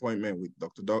the appointment with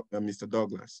Mr.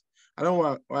 Douglas. I don't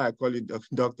know why I call it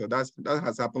doctor. That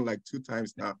has happened 2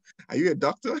 times now. Are you a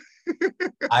doctor?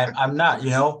 I'm not.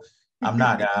 I'm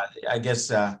not. I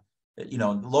guess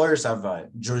lawyers have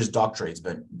Juris Doctorates,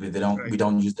 but they don't. Right. We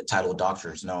don't use the title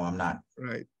doctors. No, I'm not.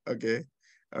 Right. Okay.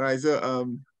 All right. So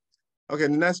okay.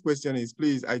 The next question is,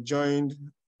 please. I just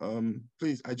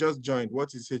joined.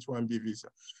 What is H-1B visa?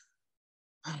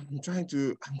 I'm trying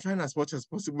as much as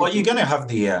possible. Well, you're gonna have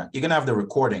the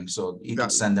recording, so you can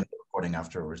send them the recording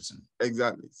afterwards.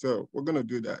 Exactly. So we're gonna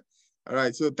do that. All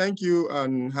right. So thank you.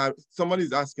 And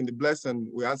somebody's asking the blessing.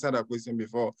 We answered that question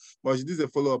before, but she did a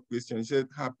follow-up question. She said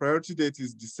her priority date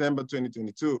is December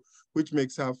 2022, which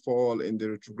makes her fall in the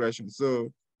retrogression.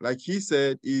 So, like he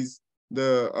said, is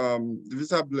the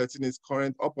visa bulletin is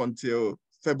current up until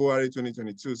February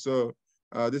 2022. So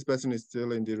this person is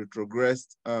still in the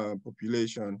retrogressed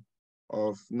population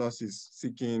of nurses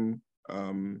seeking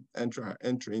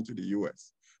entry into the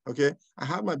US. Okay, I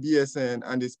have my BSN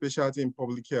and a specialty in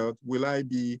public health. Will I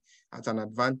be at an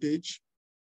advantage?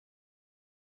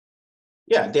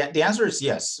 Yeah, the answer is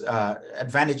yes.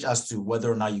 Advantage as to whether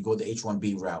or not you go the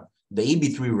H-1B route. The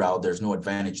EB-3 route, there's no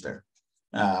advantage there.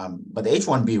 But the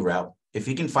H-1B route, if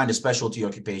you can find a specialty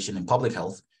occupation in public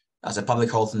health as a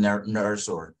public health nurse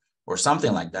or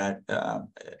something like that,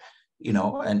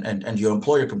 and your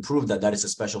employer can prove that that is a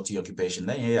specialty occupation,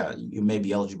 then yeah, you may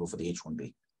be eligible for the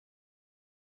H-1B.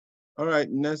 All right,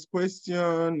 next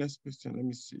question. Let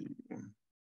me see.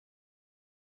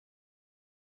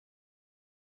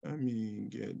 Let me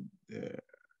get there.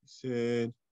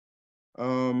 Said,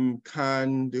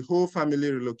 can the whole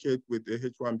family relocate with the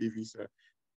H-1B visa?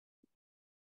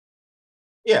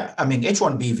 Yeah, I mean,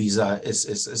 H-1B visa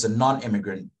is a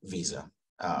non-immigrant visa.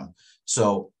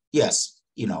 So yes,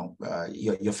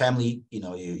 your family,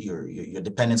 your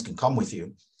dependents can come with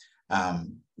you.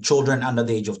 Children under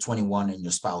the age of 21 and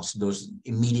your spouse, those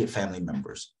immediate family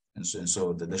members. And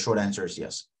so the short answer is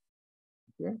yes.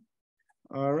 Okay.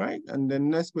 All right. And the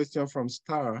next question from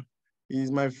Star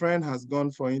is, my friend has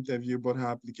gone for interview, but her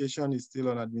application is still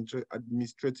on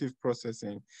administrative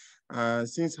processing.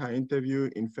 Since her interview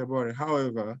in February,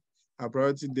 however, her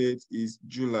priority date is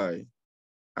July.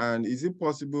 And is it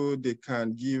possible they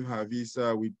can give her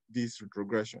visa with this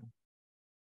retrogression?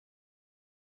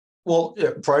 Well,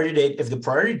 priority date, if the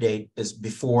priority date is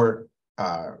before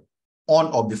on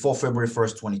or before February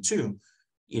 1st, 22,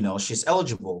 she's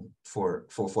eligible for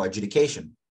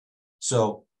adjudication.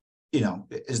 So,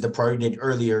 is the priority date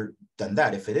earlier than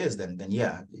that? If it is, then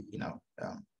yeah,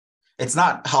 it's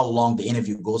not how long the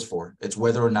interview goes for. It's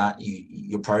whether or not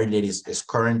your priority date is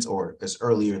current or is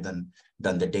earlier than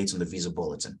the dates on the visa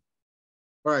bulletin.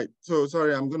 All right. So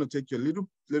sorry, I'm going to take a little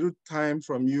time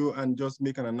from you and just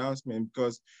make an announcement,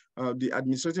 because the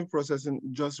administrative processing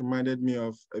just reminded me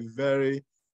of a very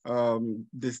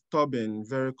disturbing,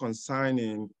 very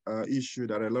concerning issue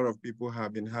that a lot of people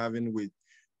have been having with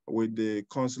the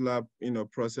consular,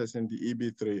 processing the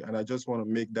EB-3. And I just want to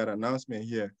make that announcement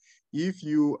here. If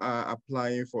you are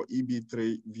applying for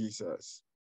EB-3 visas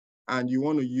and you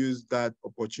want to use that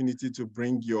opportunity to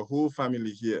bring your whole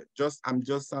family here, I'm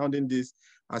just sounding this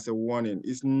as a warning.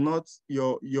 It's not,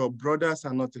 your brothers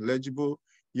are not eligible,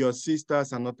 your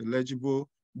sisters are not eligible.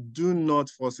 Do not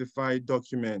falsify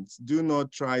documents. Do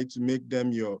not try to make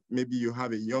them maybe you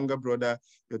have a younger brother,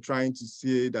 you're trying to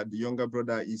say that the younger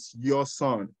brother is your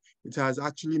son. It has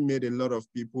actually made a lot of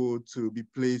people to be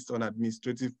placed on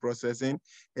administrative processing.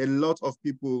 A lot of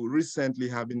people recently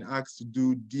have been asked to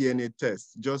do DNA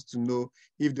tests just to know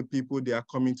if the people they are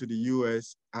coming to the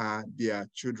US are their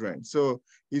children. So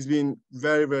it's been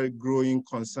very, very growing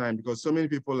concern, because so many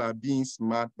people are being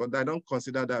smart, but I don't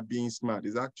consider that being smart.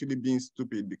 It's actually being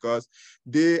stupid, because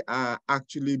they are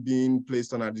actually being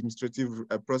placed on administrative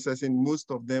processing.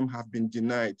 Most of them have been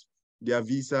denied. Their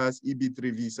visas,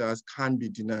 EB-3 visas, can be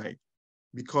denied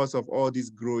because of all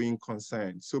these growing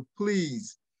concerns. So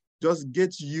please, just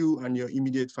get you and your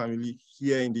immediate family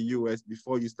here in the US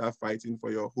before you start fighting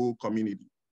for your whole community.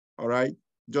 All right?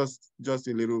 Just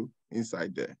a little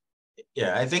insight there.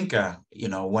 Yeah, I think, when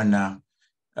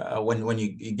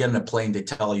you get in a plane, they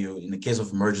tell you, in the case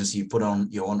of emergency, you put on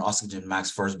your own oxygen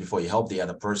mask first before you help the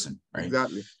other person, right?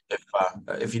 Exactly.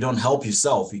 If you don't help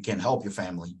yourself, you can't help your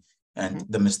family. And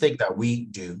the mistake that we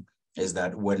do is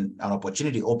that when an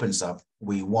opportunity opens up,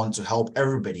 we want to help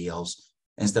everybody else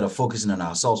instead of focusing on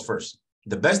ourselves first.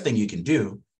 The best thing you can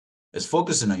do is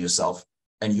focusing on yourself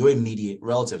and your immediate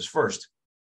relatives first.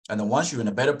 And then once you're in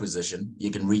a better position, you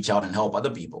can reach out and help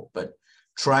other people. But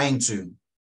trying to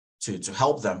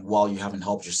help them while you haven't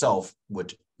helped yourself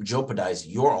would jeopardize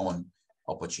your own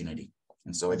opportunity.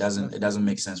 And so it doesn't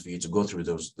make sense for you to go through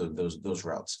those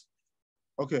routes.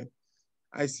 Okay.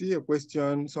 I see a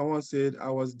question. Someone said, I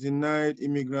was denied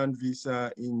immigrant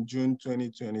visa in June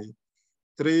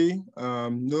 2023.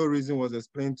 No reason was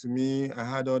explained to me. I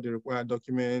had all the required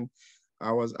documents.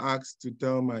 I was asked to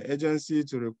tell my agency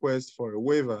to request for a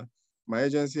waiver. My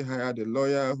agency hired a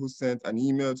lawyer who sent an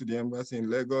email to the embassy in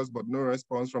Lagos, but no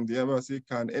response from the embassy.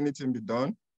 Can anything be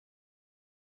done?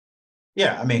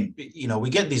 Yeah, I mean, we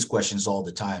get these questions all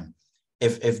the time.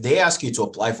 If they ask you to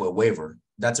apply for a waiver,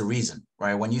 that's a reason,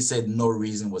 right? When you said no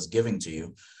reason was given to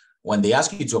you, when they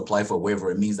ask you to apply for a waiver,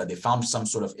 it means that they found some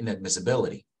sort of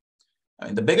inadmissibility. I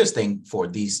mean, the biggest thing for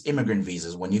these immigrant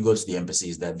visas, when you go to the embassy,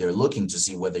 is that they're looking to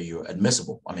see whether you're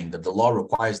admissible. I mean, that the law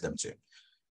requires them to.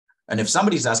 And if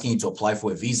somebody's asking you to apply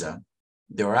for a visa,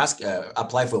 they're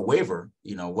apply for a waiver,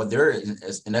 what they're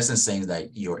in essence saying is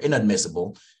that you're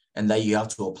inadmissible and that you have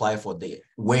to apply for the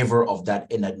waiver of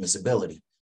that inadmissibility.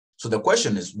 So the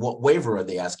question is, what waiver are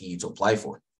they asking you to apply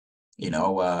for?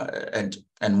 And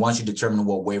once you determine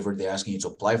what waiver they're asking you to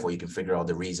apply for, you can figure out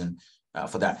the reason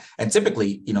for that. And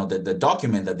typically, the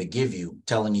document that they give you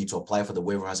telling you to apply for the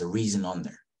waiver has a reason on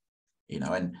there,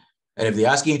 and if they're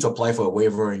asking you to apply for a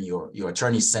waiver and your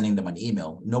attorney is sending them an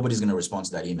email, nobody's going to respond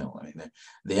to that email. I mean,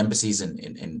 the embassies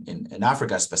in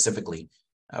Africa specifically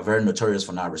are very notorious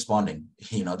for not responding.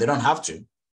 They don't have to.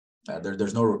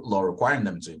 There's no law requiring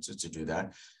them to do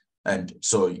that. And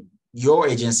so your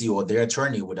agency or their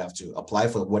attorney would have to apply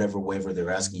for whatever waiver they're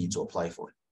asking you to apply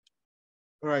for.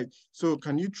 All right. So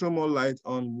can you throw more light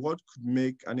on what could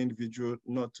make an individual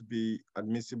not to be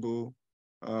admissible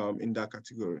in that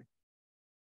category?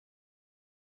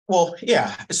 Well,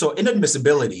 yeah. So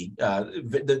inadmissibility,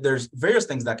 there's various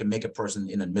things that can make a person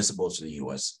inadmissible to the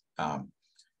U.S.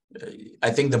 I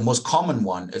think the most common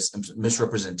one is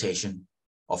misrepresentation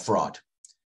or fraud.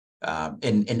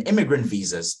 In immigrant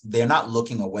visas, they're not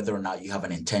looking at whether or not you have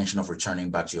an intention of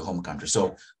returning back to your home country.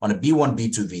 So on a B1,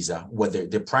 B2 visa, whether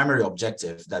the primary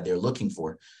objective that they're looking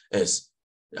for is,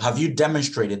 have you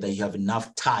demonstrated that you have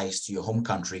enough ties to your home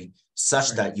country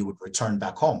such that you would return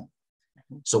back home?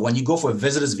 So when you go for a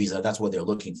visitor's visa, that's what they're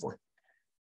looking for.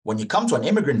 When you come to an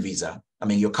immigrant visa, I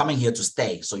mean, you're coming here to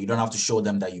stay, so you don't have to show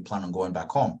them that you plan on going back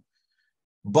home.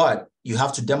 But you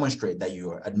have to demonstrate that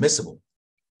you are admissible.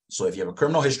 So if you have a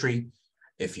criminal history,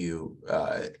 if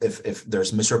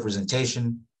there's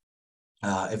misrepresentation,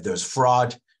 if there's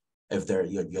fraud, if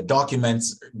your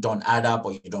documents don't add up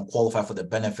or you don't qualify for the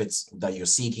benefits that you're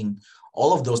seeking,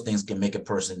 all of those things can make a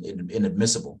person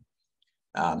inadmissible.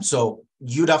 So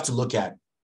you'd have to look at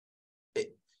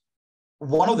it.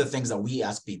 One of the things that we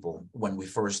ask people when we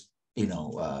first,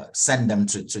 send them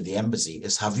to the embassy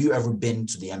is, have you ever been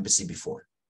to the embassy before?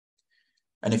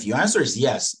 And if your answer is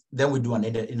yes, then we do an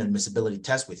inadmissibility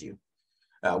test with you.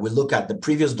 We look at the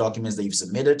previous documents that you've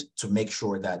submitted to make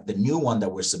sure that the new one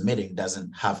that we're submitting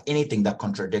doesn't have anything that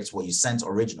contradicts what you sent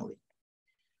originally.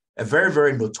 A very,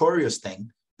 very notorious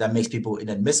thing that makes people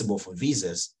inadmissible for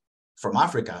visas from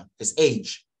Africa is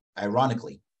age,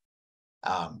 ironically.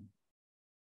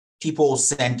 People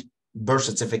send birth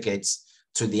certificates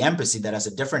to the embassy that has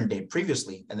a different date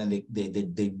previously, and then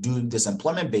they do this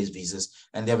employment-based visas,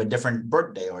 and they have a different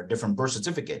birthday or a different birth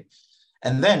certificate.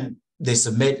 And then they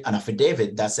submit an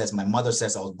affidavit that says, my mother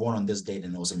says I was born on this date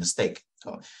and it was a mistake.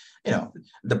 So,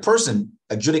 the person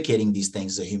adjudicating these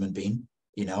things is a human being,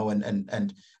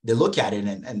 and they look at it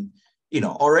and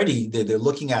already they're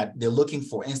looking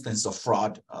for instances of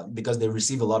fraud because they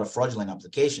receive a lot of fraudulent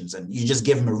applications, and you just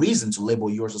give them a reason to label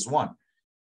yours as one,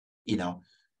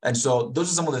 And so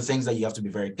those are some of the things that you have to be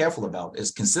very careful about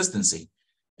is consistency.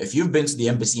 If you've been to the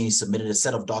embassy and you submitted a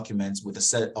set of documents with a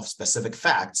set of specific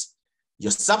facts,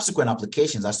 your subsequent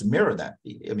applications has to mirror that.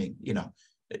 I mean,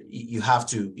 you have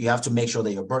to make sure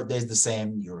that your birthday is the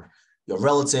same, your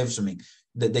relatives. I mean,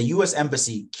 the U.S.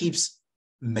 Embassy keeps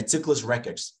meticulous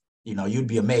records. You'd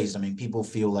be amazed. I mean, people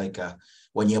feel like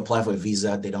when you apply for a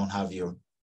visa, they don't have your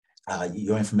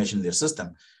information in their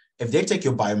system. If they take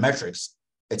your biometrics,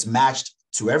 it's matched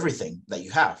to everything that you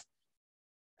have.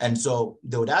 And so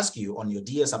they would ask you on your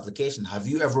DS application, have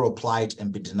you ever applied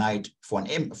and been denied for an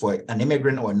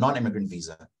immigrant or a non-immigrant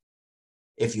visa?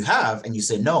 If you have, and you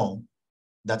say no,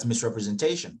 that's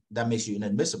misrepresentation. That makes you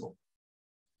inadmissible.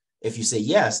 If you say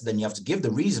yes, then you have to give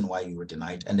the reason why you were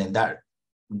denied. And then that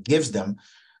gives them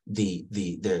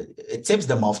it tips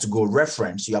them off to go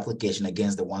reference your application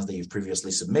against the ones that you've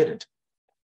previously submitted,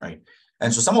 right?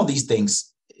 And so some of these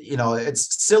things,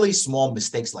 it's silly small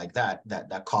mistakes like that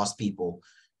cost people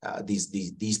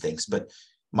these things. But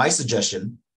my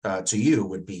suggestion to you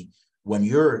would be, when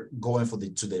you're going for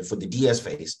the DS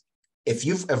phase, if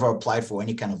you've ever applied for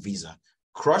any kind of visa,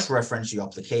 cross-reference your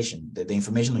application, the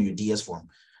information on your DS form,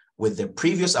 with the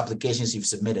previous applications you've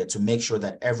submitted to make sure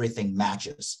that everything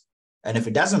matches. And if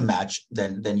it doesn't match,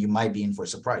 then you might be in for a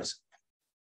surprise.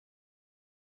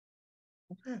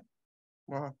 Okay.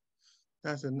 Wow.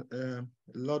 That's a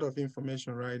lot of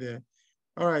information right there.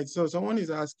 All right, so someone is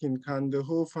asking, can the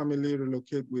whole family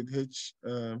relocate with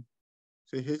say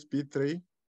HB3?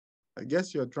 I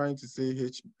guess you're trying to say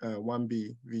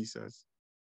H1B visas.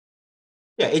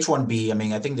 Yeah, H1B, I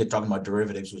mean, I think they're talking about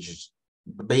derivatives,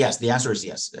 but yes, the answer is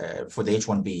yes. For the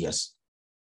H1B, yes.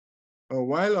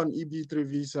 While on EB3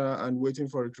 visa and waiting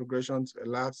for retrogression to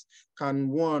elapse, can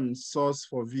one source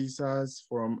for visas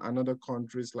from another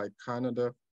countries like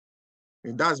Canada? I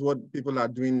mean, that's what people are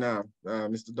doing now,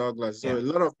 Mr. Douglas. So yeah. A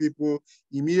lot of people,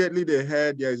 immediately they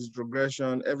heard there is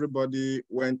retrogression, everybody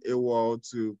went AWOL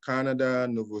to Canada,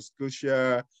 Nova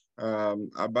Scotia,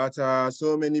 Alberta.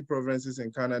 So many provinces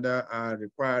in Canada are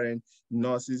requiring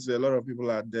nurses. So a lot of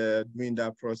people are there doing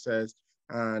that process.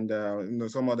 and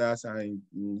some others are in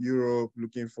Europe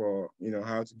looking for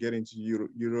how to get into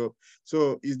Europe.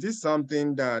 So is this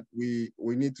something that we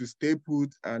need to stay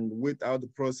put and wait out the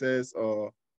process,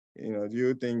 or do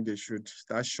you think they should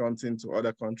start shunting to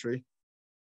other countries?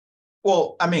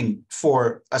 Well, I mean,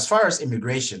 for as far as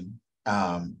immigration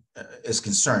is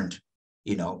concerned,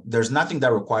 there's nothing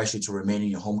that requires you to remain in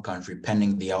your home country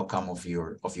pending the outcome of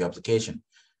your application.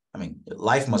 I mean,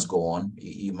 life must go on.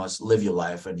 You must live your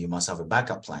life, and you must have a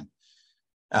backup plan.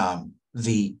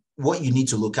 What you need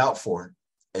to look out for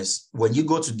is when you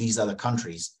go to these other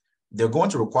countries, they're going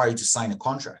to require you to sign a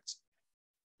contract,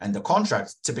 and the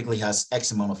contract typically has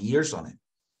X amount of years on it.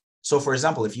 So, for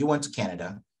example, if you went to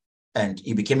Canada and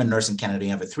you became a nurse in Canada,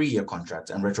 you have a 3-year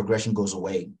contract, and retrogression goes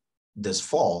away this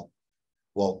fall.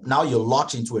 Well, now you're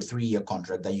locked into a 3-year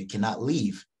contract that you cannot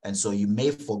leave, and so you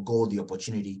may forego the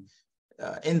opportunity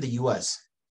in the U.S.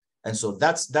 And so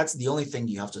that's the only thing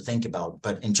you have to think about.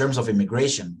 But in terms of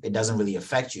immigration, it doesn't really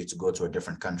affect you to go to a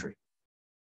different country.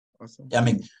 Awesome. I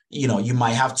mean, you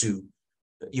might have to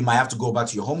go back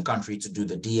to your home country to do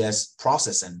the DS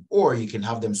processing, or you can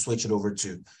have them switch it over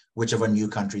to whichever new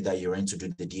country that you're in to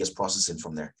do the DS processing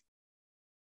from there.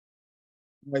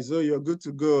 So you're good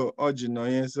to go,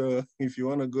 Ojino. So if you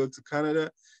want to go to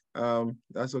Canada,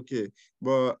 that's okay.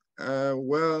 But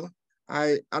well,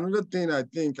 another thing I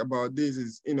think about this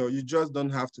is, you just don't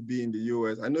have to be in the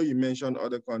US. I know you mentioned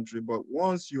other countries, but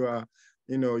once you are,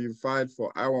 you filed for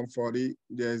I-140,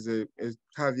 there's a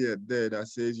caveat there that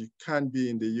says you can't be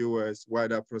in the US while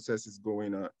that process is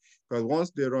going on. Because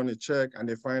once they run a check and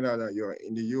they find out that you're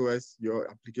in the US, your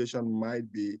application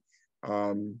might be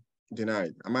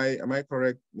denied. Am I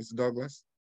correct, Mr. Douglas?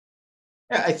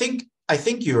 Yeah, I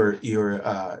think you're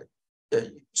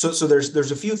so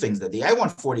there's a few things that the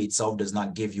I-140 itself does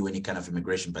not give you any kind of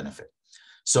immigration benefit.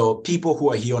 So people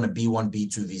who are here on a B1,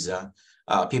 B2 visa,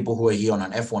 people who are here on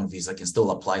an F1 visa can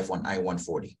still apply for an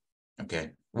I-140,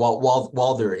 okay,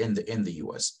 while they're in the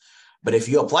US. But if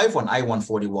you apply for an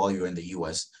I-140 while you're in the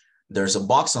US, there's a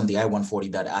box on the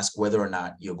I-140 that asks whether or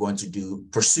not you're going to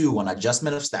pursue an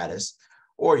adjustment of status,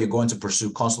 or you're going to pursue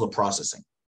consular processing.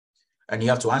 And you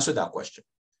have to answer that question.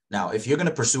 Now, if you're going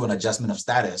to pursue an adjustment of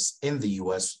status in the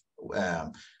US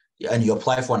and you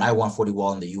apply for an I-140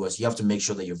 while in the US, you have to make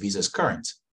sure that your visa is current.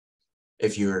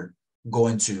 If you're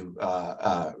going to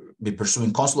be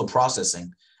pursuing consular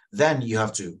processing, then you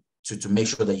have to make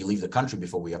sure that you leave the country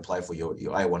before we apply for your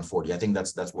I-140. I think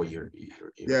that's what you're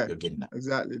getting at.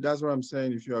 Exactly. That's what I'm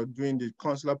saying. If you are doing the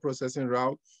consular processing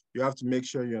route, you have to make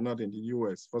sure you're not in the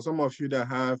US. For some of you that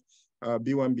have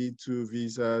B1, B2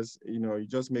 visas, you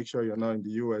just make sure you're not in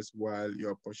the US while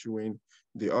you're pursuing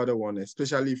the other one,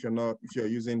 especially if you're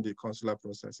using the consular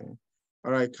processing.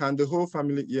 All right, can the whole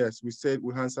family, yes, we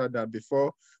answered that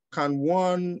before. Can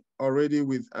one already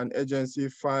with an agency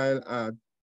file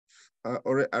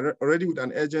already with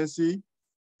an agency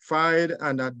filed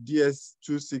and at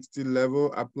DS-260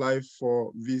 level apply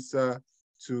for visa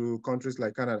to countries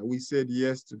like Canada? We said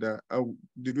yes to that.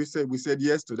 Did we say we said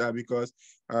yes to that because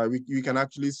you can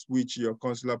actually switch your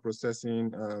consular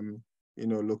processing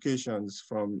locations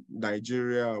from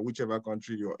Nigeria or whichever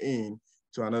country you're in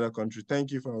to another country.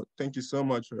 Thank you so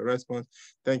much for the response.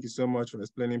 Thank you so much for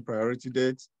explaining priority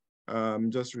dates.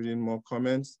 Just reading more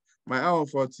comments. My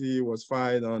I-140 was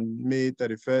filed on May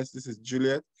 31st. This is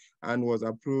Juliet, and was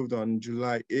approved on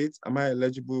July 8th. Am I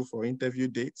eligible for interview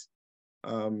dates?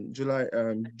 Juliet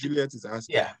is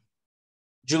asking. Yeah,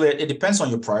 Juliet, it depends on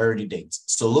your priority dates.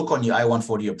 So look on your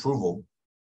I-140 approval,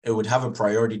 it would have a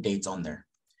priority date on there.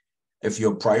 If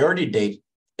your priority date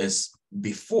is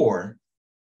before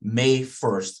May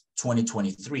 1st,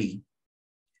 2023,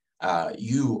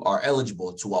 you are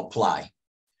eligible to apply.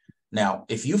 Now,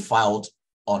 if you filed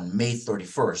on May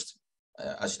 31st,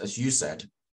 as you said,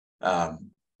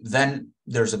 then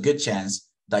there's a good chance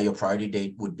that your priority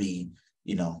date would be,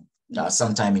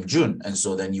 sometime in June. And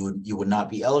so then you would not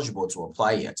be eligible to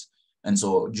apply yet. And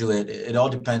so, Juliet, it all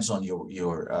depends on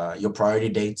your priority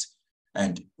date.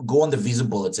 And go on the visa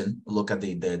bulletin, look at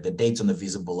the dates on the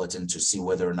visa bulletin to see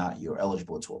whether or not you're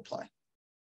eligible to apply.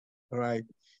 All right.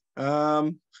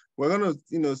 We're gonna,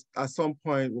 at some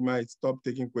point we might stop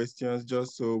taking questions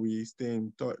just so we stay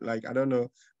in touch. Like, I don't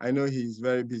know. I know he's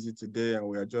very busy today and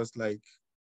we are just like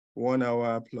 1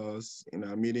 hour plus in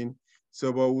our meeting.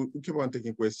 So, but we'll keep on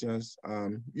taking questions.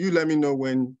 You let me know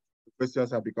when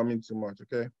questions are becoming too much,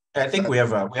 okay? I think we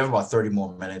have about 30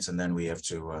 more minutes and then we have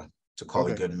to call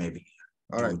it good, maybe.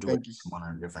 All right, thank you.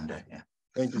 On a different day, yeah.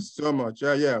 Thank you so much.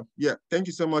 Yeah. Thank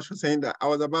you so much for saying that. I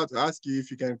was about to ask you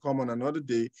if you can come on another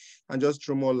day and just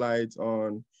throw more light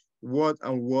on,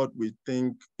 what we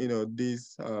think,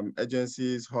 these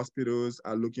agencies, hospitals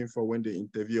are looking for when they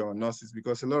interview our nurses,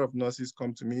 because a lot of nurses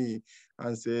come to me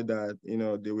and say that,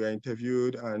 they were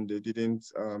interviewed and they didn't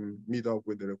meet up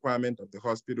with the requirement of the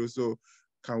hospital. So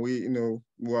can we,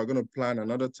 we are going to plan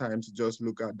another time to just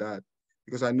look at that,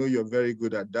 because I know you're very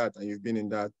good at that and you've been in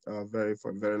that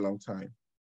for a very long time.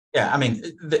 Yeah, I mean,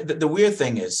 the weird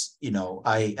thing is, one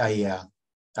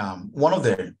of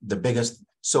the biggest.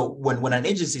 So when an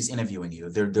agency is interviewing you,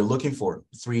 they're looking for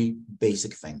three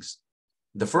basic things.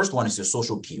 The first one is your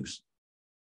social cues.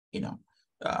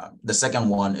 The second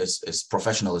one is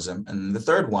professionalism, and the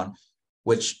third one,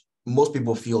 which most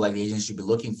people feel like the agency should be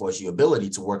looking for, is your ability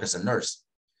to work as a nurse.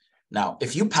 Now,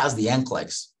 if you pass the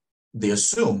NCLEX, they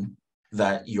assume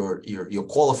that you're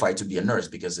qualified to be a nurse,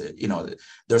 because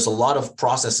there's a lot of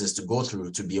processes to go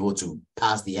through to be able to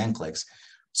pass the NCLEX.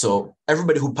 So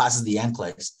everybody who passes the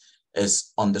NCLEX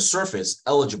is on the surface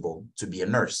eligible to be a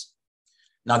nurse.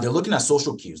 Now they're looking at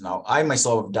social cues. Now I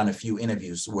myself have done a few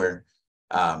interviews where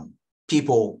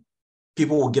people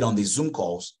will get on these Zoom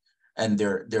calls and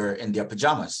they're in their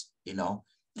pajamas,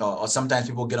 or sometimes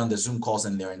people get on the Zoom calls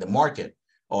and they're in the market,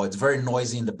 or it's very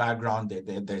noisy in the background.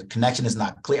 The connection is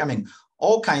not clear. I mean,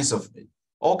 all kinds of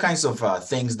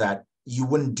things that you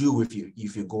wouldn't do if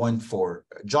you're going for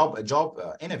a job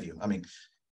interview. I mean,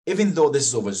 even though this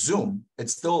is over Zoom,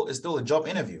 it's still a job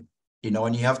interview,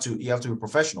 and you have to be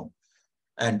professional.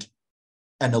 And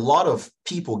a lot of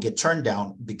people get turned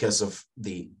down because of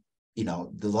the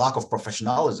lack of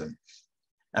professionalism.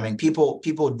 I mean,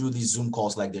 people do these Zoom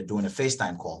calls like they're doing a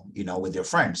FaceTime call, with their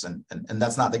friends, and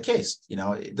that's not the case.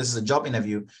 This is a job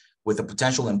interview with a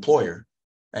potential employer,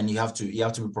 and you have to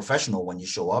be professional when you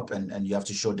show up, and you have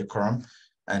to show decorum,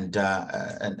 and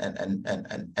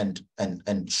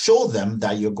show them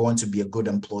that you're going to be a good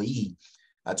employee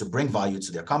to bring value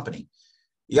to their company.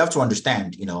 You have to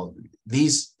understand,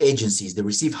 these agencies, they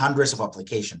receive hundreds of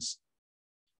applications,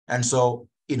 and so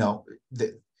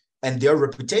and their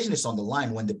reputation is on the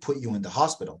line when they put you in the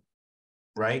hospital,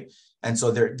 right? And so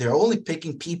they're only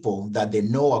picking people that they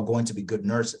know are going to be good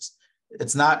nurses.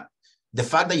 It's not the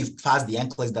fact that you've passed the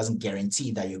NCLEX doesn't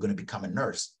guarantee that you're going to become a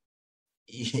nurse.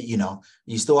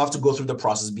 You still have to go through the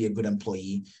process, be a good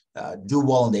employee, do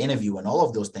well in the interview, and all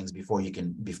of those things before they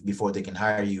can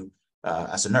hire you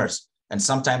as a nurse. And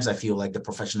sometimes I feel like the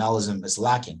professionalism is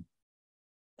lacking,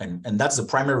 and that's the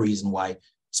primary reason why.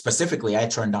 Specifically, I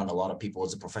turned down a lot of people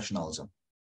as a professionalism.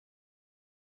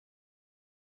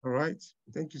 All right.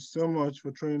 Thank you so much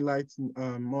for throwing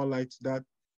more light to that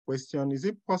question. Is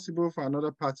it possible for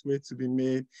another pathway to be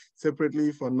made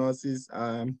separately for nurses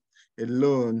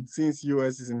alone, since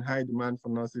US is in high demand for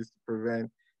nurses to prevent?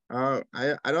 I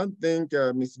don't think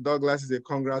Mr. Douglas is a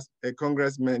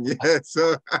congressman yet,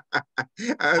 so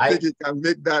I don't think he can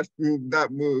make that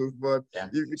move. But yeah.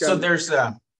 If you can... So there's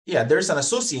an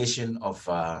association of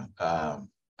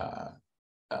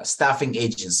staffing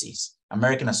agencies,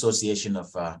 American Association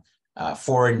of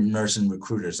Foreign Nursing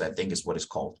Recruiters, I think is what it's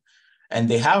called. And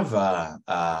they have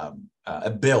a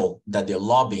bill that they're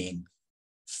lobbying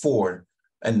for.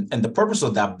 And the purpose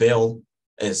of that bill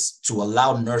is to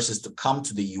allow nurses to come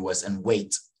to the US and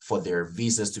wait for their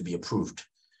visas to be approved,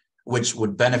 which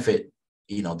would benefit,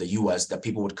 the US, that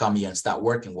people would come here and start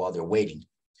working while they're waiting.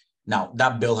 Now,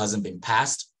 that bill hasn't been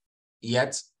passed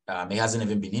yet. It hasn't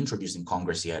even been introduced in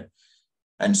Congress yet.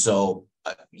 And so,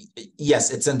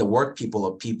 yes, it's in the work.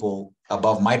 People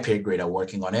above my pay grade are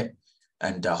working on it.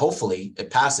 And hopefully it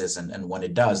passes. And when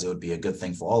it does, it would be a good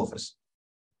thing for all of us.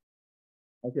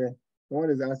 Okay. Someone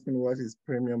is asking, what is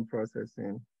premium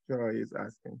processing? Joy is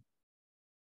asking.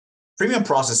 Premium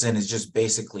processing is just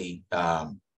basically a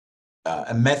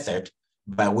method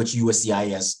by which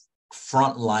USCIS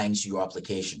frontlines your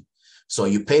application. So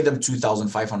you pay them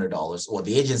 $2,500, or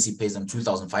the agency pays them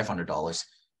 $2,500,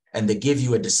 and they give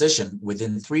you a decision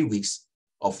within 3 weeks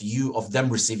of them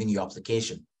receiving your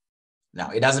application.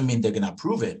 Now, it doesn't mean they're going to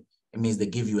approve it. It means they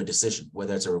give you a decision,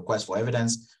 whether it's a request for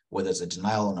evidence, whether it's a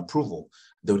denial and approval.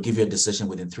 They would give you a decision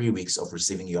within 3 weeks of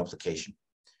receiving your application.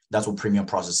 That's what premium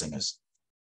processing is.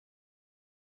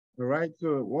 All right,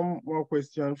 so one more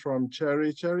question from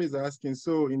Cherry. Cherry is asking,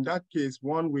 so in that case,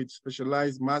 one with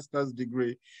specialized master's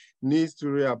degree needs to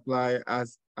reapply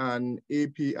as an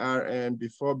APRN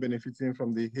before benefiting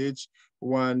from the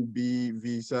H-1B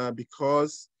visa,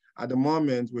 because at the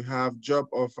moment we have job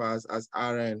offers as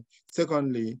RN.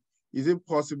 Secondly, is it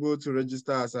possible to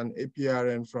register as an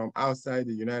APRN from outside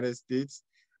the United States?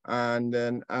 And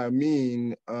then,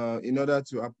 in order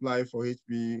to apply for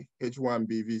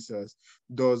H-1B visas,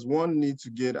 does one need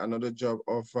to get another job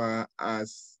offer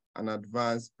as an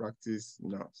advanced practice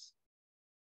nurse?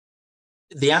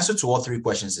 The answer to all three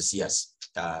questions is yes.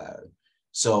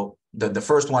 So the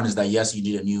first one is that yes, you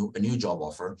need a new job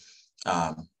offer.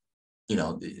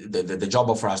 The job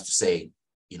offer has to say,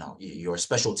 you're a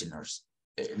specialty nurse,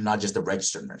 not just a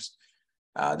registered nurse.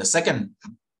 The second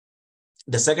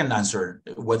answer,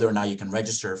 whether or not you can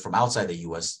register from outside the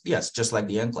U.S., yes, just like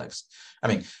the NCLEX. I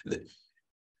mean,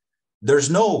 there's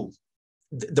no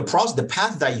the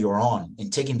path that you're on in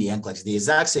taking the NCLEX, the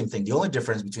exact same thing. The only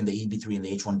difference between the EB3 and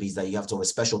the H1B is that you have to have a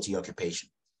specialty occupation.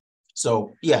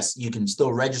 So yes, you can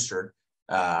still register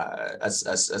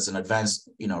as an advanced,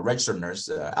 registered nurse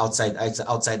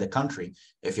outside the country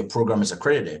if your program is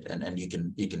accredited, and you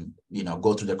can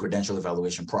go through the credential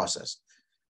evaluation process.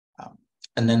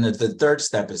 And then the third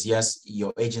step is yes,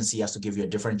 your agency has to give you a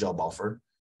different job offer,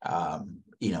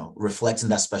 reflecting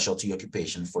that specialty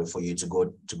occupation for you to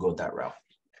go that route.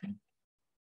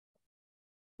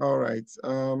 All right.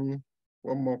 One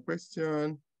more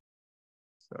question.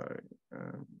 Sorry.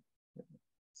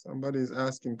 Somebody is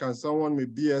asking, can someone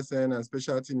with BSN and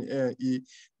specialty in A&E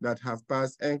that have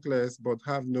passed NCLEX but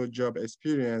have no job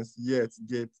experience yet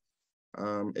get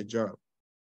a job?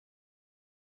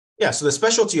 Yeah, so the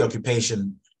specialty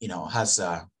occupation, has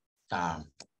a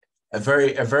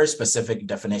very specific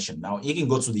definition. Now, you can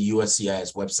go to the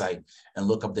USCIS website and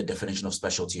look up the definition of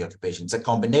specialty occupation. It's a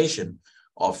combination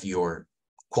of your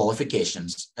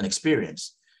qualifications and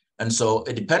experience. And so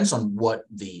it depends on what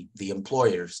the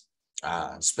employer's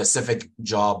specific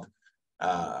job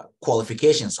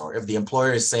qualifications are. If the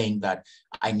employer is saying that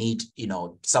I need,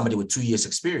 somebody with 2 years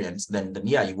experience, then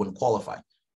yeah, you wouldn't qualify,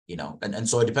 and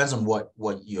so it depends on what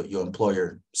your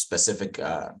employer specific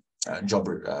job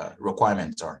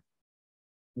requirements are.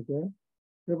 Okay.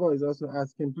 People is also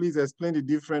asking, please explain the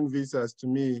different visas to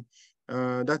me.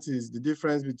 That is the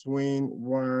difference between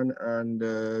 1 and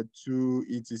 2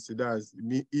 etc. That's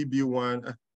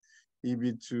EB1,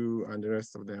 EB2, and the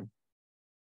rest of them.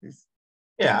 Please.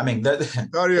 Yeah, I mean,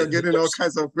 sorry, you're getting all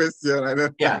kinds of questions. I know.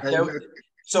 Yeah.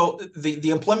 So the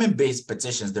employment-based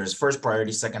petitions, there's first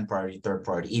priority, second priority, third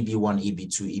priority, EB1,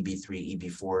 EB2, EB3,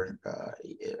 EB4,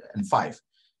 and 5.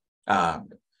 The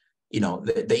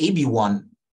EB1,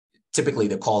 typically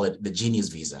they call it the genius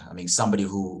visa. I mean, somebody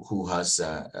who has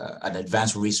an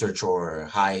advanced research or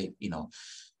high,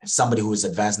 somebody who is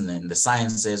advanced in the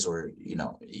sciences, or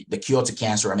the cure to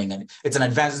cancer. I mean, it's an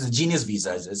advanced, the genius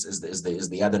visa is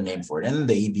the other name for it. And then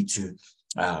the EB2,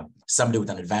 somebody with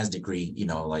an advanced degree,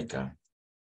 like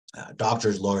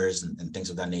doctors, lawyers, and things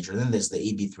of that nature. And then there's the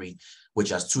EB3, which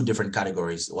has 2 different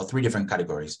categories, or 3 different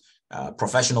categories: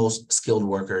 professionals, skilled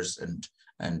workers, and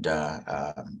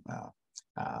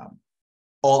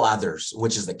all others,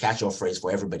 which is the catch-all phrase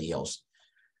for everybody else.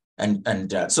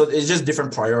 And so it's just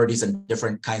different priorities and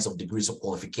different kinds of degrees of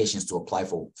qualifications to apply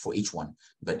for each one.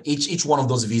 But each one of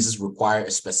those visas require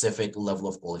a specific level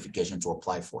of qualification to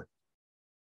apply for.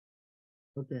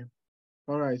 Okay.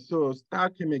 All right. So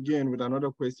Star came again with another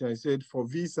question. He said, for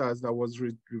visas that was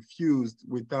refused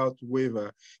without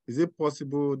waiver, is it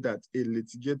possible that a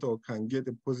litigator can get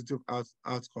a positive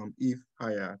outcome if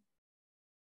hired?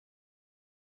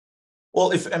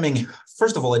 Well,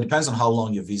 first of all, it depends on how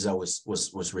long your visa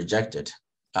was rejected.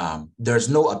 There's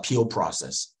no appeal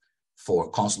process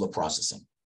for consular processing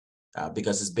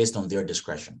because it's based on their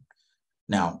discretion.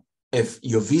 Now, if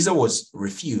your visa was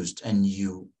refused and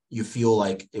you feel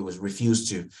like it was refused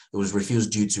due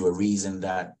to a reason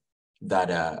that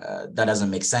doesn't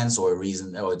make sense, or a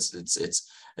reason, it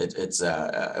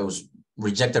was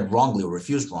rejected wrongly or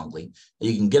refused wrongly,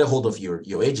 you can get a hold of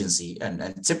your agency,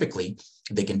 and typically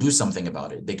they can do something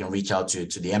about it. They can reach out to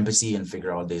the embassy and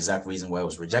figure out the exact reason why it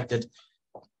was rejected,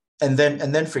 and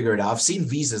then figure it out. I've seen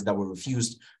visas that were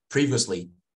refused previously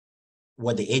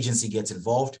where the agency gets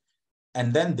involved,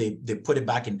 and then they put it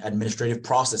back in administrative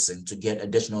processing to get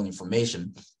additional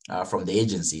information from the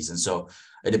agencies. And so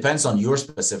it depends on your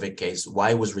specific case, why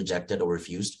it was rejected or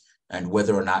refused, and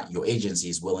whether or not your agency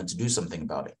is willing to do something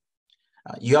about it.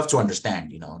 You have to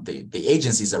understand, the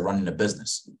agencies are running a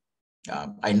business.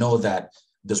 I know that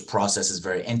this process is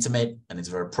very intimate and it's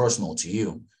very personal to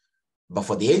you, but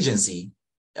for the agency,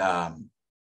 for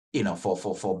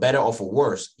better or for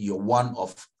worse, you're one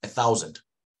of 1,000,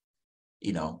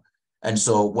 And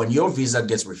so when your visa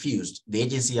gets refused, the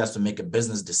agency has to make a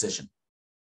business decision.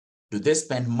 Do they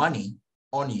spend money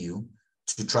on you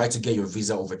to try to get your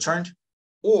visa overturned,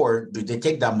 or do they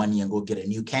take that money and go get a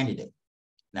new candidate?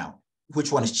 Now,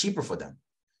 which one is cheaper for them?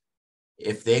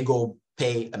 If they go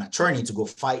pay an attorney to go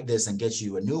fight this and get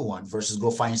you a new one versus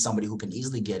go find somebody who can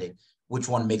easily get it, which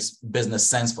one makes business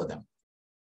sense for them?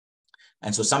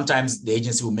 And so sometimes the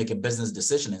agency will make a business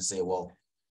decision and say, well,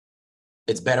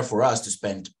 it's better for us to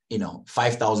spend,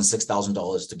 $5,000,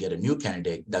 $6,000 to get a new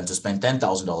candidate than to spend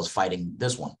 $10,000 fighting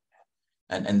this one.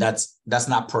 And that's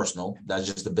not personal. That's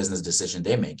just a business decision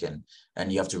they make.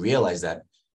 And you have to realize that,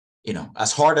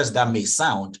 as hard as that may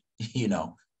sound,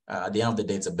 at the end of the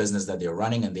day, it's a business that they're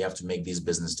running and they have to make these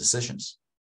business decisions.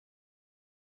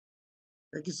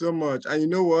 Thank you so much. And you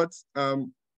know what?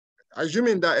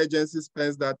 Assuming that agency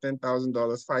spends that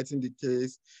 $10,000 fighting the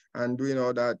case and doing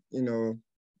all that,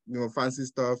 fancy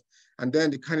stuff, and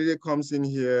then the candidate comes in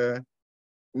here,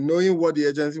 knowing what the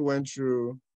agency went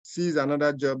through, sees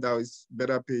another job that is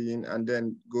better paying, and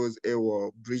then goes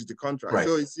AWOL, breach the contract. Right.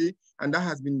 So you see, and that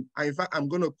has been, in fact, I'm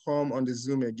going to come on the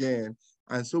Zoom again,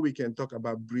 and so we can talk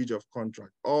about breach of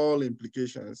contract, all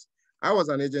implications. I was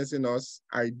an agency nurse.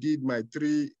 I did my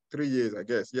three years, I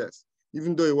guess, yes.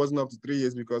 Even though it wasn't up to 3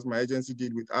 years because my agency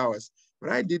did with ours. But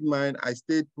I did mine, I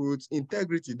stayed put.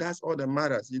 Integrity, that's all that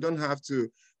matters. You don't have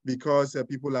to, because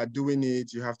people are doing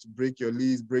it, you have to break your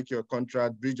lease, break your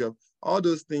contract, breach of, all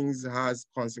those things has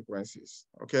consequences,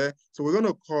 okay? So we're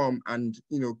gonna come and,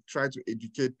 try to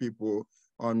educate people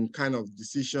on kind of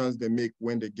decisions they make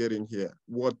when they get in here,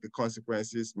 what the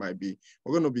consequences might be.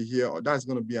 We're gonna be here, or that's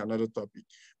gonna be another topic.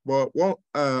 But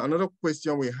another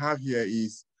question we have here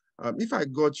is, if I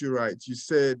got you right, you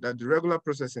said that the regular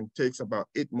processing takes about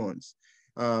 8 months.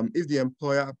 If the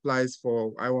employer applies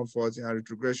for I-140 and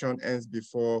retrogression ends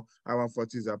before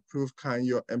I-140 is approved, can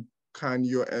your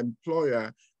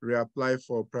employer reapply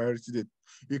for priority date?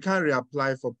 You can't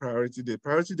reapply for priority date.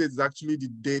 Priority date is actually the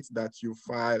date that you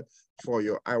file for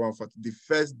your I-140. The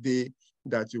first day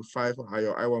that you file for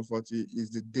your I-140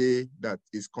 is the day that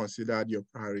is considered your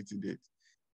priority date.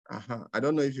 I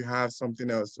don't know if you have something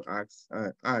else to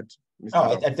add. Mr.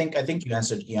 Oh, I think you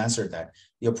answered that.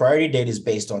 Your priority date is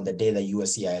based on the day that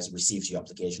USCIS receives your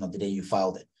application, on the day you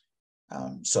filed it.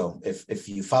 So if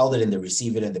you filed it and they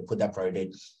receive it and they put that priority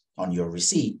date on your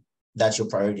receipt, that's your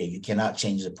priority date. You cannot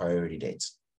change the priority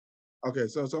dates. Okay,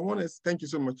 so thank you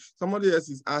so much. Somebody else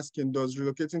is asking, does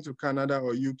relocating to Canada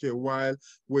or UK while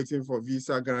waiting for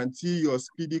visa guarantee your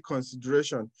speedy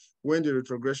consideration when the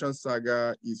retrogression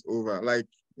saga is over? Like,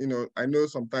 I know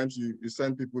sometimes you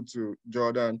send people to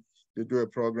Jordan, they do a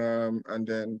program, and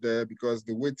then there, because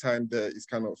the wait time there is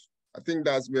kind of, I think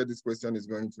that's where this question is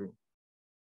going to.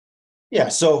 Yeah,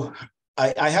 so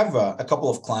I have a couple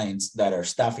of clients that are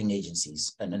staffing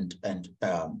agencies, and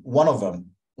one of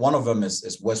them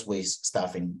is Westways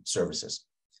Staffing Services.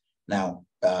 Now,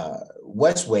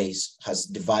 Westways has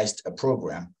devised a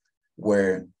program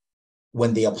where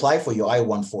when they apply for your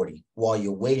I-140, while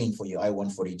you're waiting for your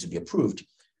I-140 to be approved,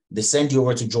 they send you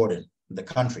over to Jordan, the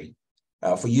country,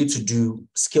 for you to do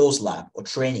skills lab or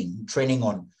training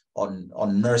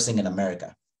on nursing in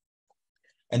America.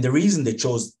 And the reason they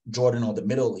chose Jordan or the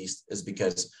Middle East is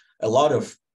because a lot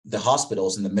of the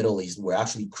hospitals in the Middle East were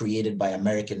actually created by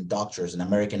American doctors and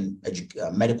American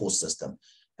medical system.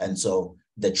 And so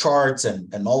the charts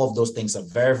and all of those things are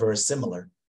very, very similar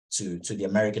to the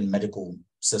American medical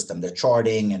system, the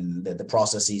charting and the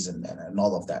processes and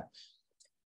all of that.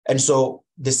 And so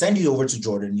they send you over to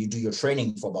Jordan, you do your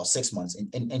training for about 6 months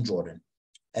in Jordan,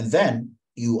 and then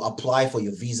you apply for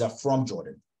your visa from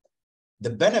Jordan.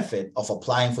 The benefit of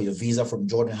applying for your visa from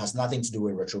Jordan has nothing to do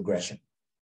with retrogression.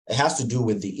 It has to do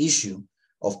with the issue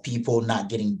of people not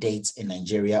getting dates in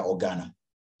Nigeria or Ghana.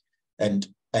 And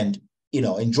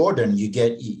in Jordan, you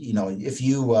get, if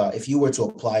you were to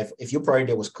apply, if your priority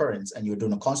date was current and you're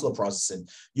doing a consular processing,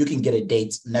 you can get a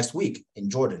date next week in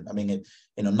Jordan. I mean,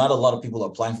 not a lot of people are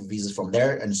applying for visas from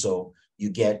there. And so you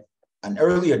get an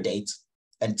earlier date.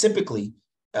 And typically,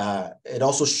 it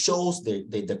also shows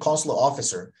the consular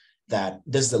officer that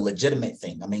this is a legitimate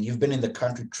thing. I mean, you've been in the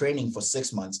country training for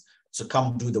 6 months to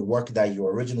come do the work that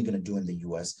you're originally going to do in the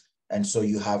US. And so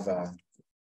you have a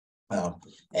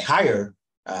higher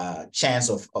chance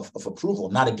of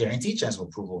approval, not a guaranteed chance of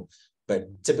approval, but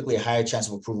typically a higher chance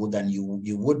of approval than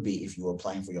you would be if you were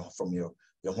applying for from your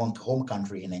home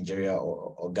country in Nigeria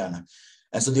or Ghana.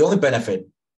 And so the only benefit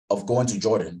of going to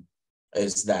Jordan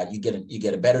is that you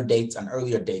get a better date, an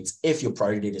earlier date if your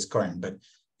priority date is current, but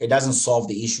it doesn't solve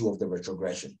the issue of the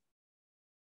retrogression.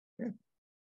 Yeah.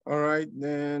 All right,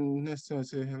 then next time I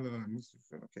say hello, Mr.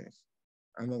 Okay,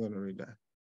 I'm not going to read that.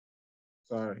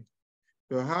 Sorry.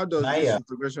 So how does this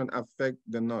retrogression affect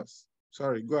the nurse?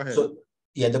 Sorry, go ahead. So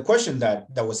yeah, the question that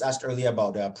was asked earlier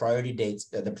about priority dates,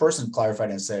 the person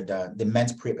clarified and said they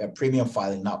meant premium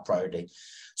filing, not priority date.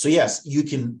 So yes, you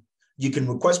can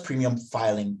request premium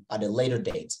filing at a later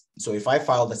date. So if I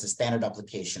filed as a standard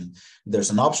application, there's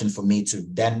an option for me to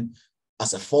then,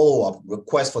 as a follow-up,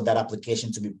 request for that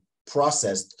application to be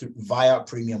processed via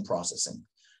premium processing.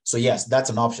 So yes, that's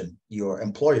an option. Your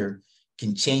employer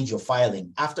can change your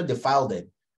filing after they filed it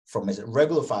from a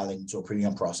regular filing to a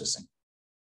premium processing.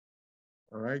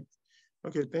 All right.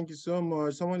 Okay, thank you so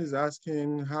much. Someone is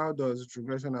asking, how does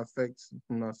retrogression affect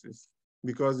nurses?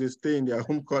 Because they stay in their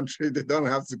home country, they don't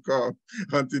have to come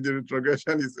until the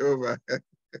retrogression is over.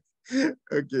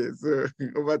 Okay, so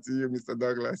over to you, Mr.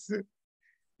 Douglas.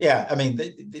 Yeah, I mean,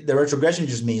 the retrogression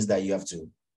just means that you have to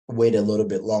wait a little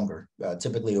bit longer,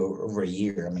 typically over a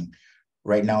year. I mean,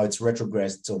 right now it's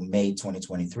retrogressed till May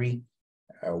 2023.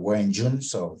 We're in June,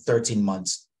 so 13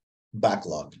 months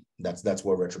backlog. That's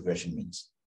what retrogression means.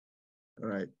 All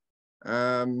right.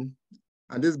 And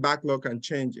this backlog can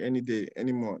change any day,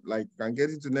 any month. Like, can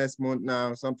get into next month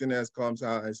now, something else comes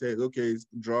out and says, okay, it's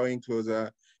drawing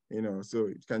closer, you know, so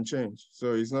it can change.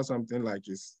 So it's not something like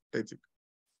it's static.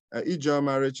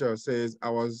 Ijoma Rachel says, I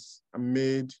was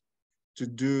made to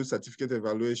do certificate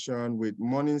evaluation with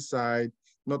Morningside,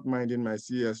 not minding my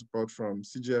CES report from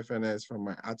CGFNS from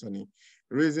my attorney.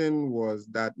 Reason was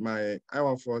that my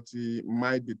I-140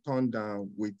 might be turned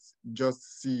down with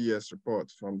just CES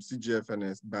report from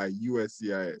CGFNS by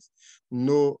USCIS.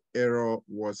 No error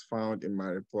was found in my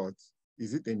report.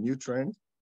 Is it a new trend?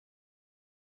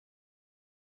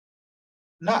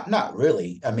 Not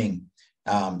really. I mean,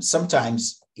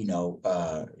 sometimes, you know,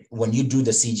 when you do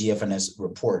the CGFNS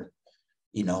report,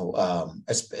 you know,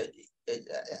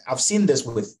 I've seen this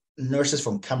with nurses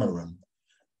from Cameroon,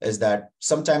 is that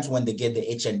sometimes when they get the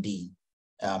HND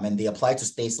and they apply to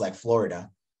states like Florida,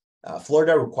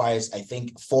 Florida requires, I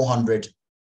think, 400,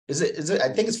 I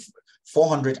think it's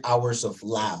 400 hours of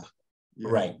lab. Yeah.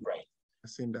 Right. I've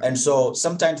seen that. And so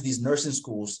sometimes these nursing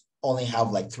schools only have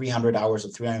like 300 hours or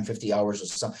 350 hours or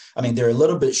something. I mean, they're a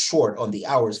little bit short on the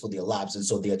hours for their labs. And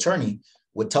so the attorney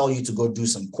would tell you to go do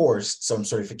some course, some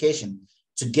certification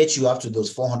to get you up to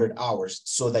those 400 hours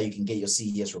so that you can get your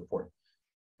CES report.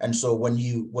 And so when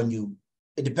you,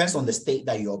 it depends on the state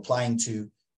that you're applying to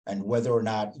and whether or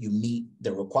not you meet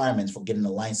the requirements for getting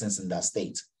a license in that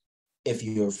state. If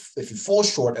you fall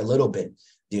short a little bit,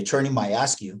 the attorney might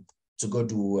ask you to go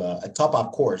do a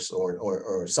top-up course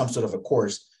or some sort of a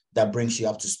course that brings you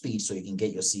up to speed so you can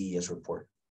get your CES report.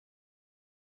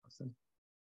 Awesome.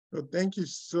 So thank you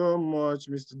so much,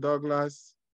 Mr.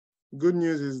 Douglas. Good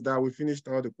news is that we finished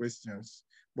all the questions,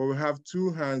 but we have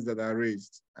 2 hands that are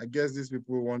raised. I guess these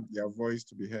people want their voice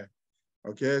to be heard.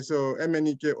 Okay, so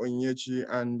Emenike Onyechi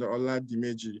and Ola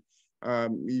Dimeji,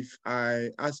 if I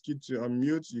ask you to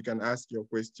unmute, you can ask your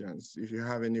questions. If you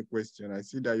have any question, I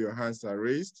see that your hands are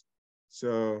raised.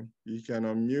 So you can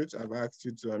unmute. I've asked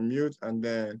you to unmute, and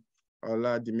then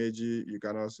Ola Dimeji, you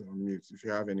can also unmute if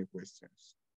you have any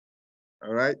questions.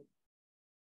 All right.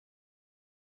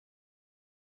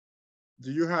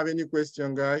 Do you have any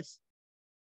question, guys?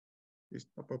 Is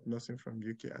top-up nursing from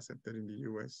UK accepted in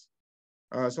the US?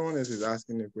 Someone else is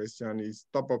asking a question. Is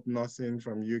top-up nursing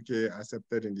from UK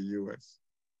accepted in the US?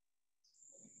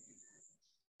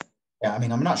 Yeah, I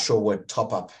mean, I'm not sure what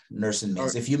top-up nursing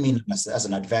means. If you mean as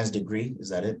an advanced degree, is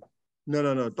that it?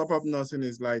 No. Top-up nursing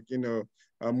is like, you know,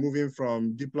 moving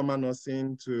from diploma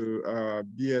nursing to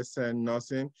BSN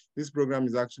nursing. This program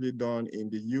is actually done in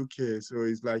the UK. So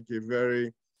it's like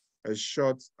a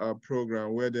short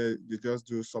program where they just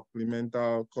do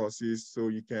supplemental courses so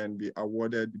you can be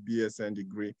awarded the BSN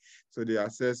degree. So they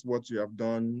assess what you have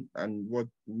done and what,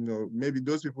 you know, maybe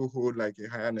those people hold like a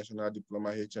higher national diploma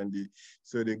HND.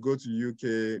 So they go to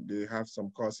UK, they have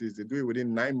some courses, they do it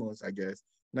within 9 months, I guess,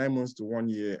 9 months to 1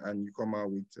 year, and you come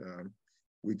out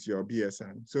with your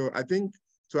BSN. So I think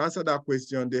to answer that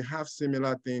question, they have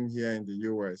similar thing here in the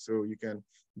US. So you can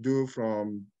do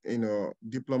from, you know,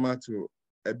 diploma to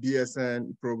a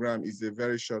BSN program is a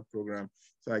very short program.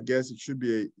 So I guess it should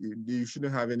be, you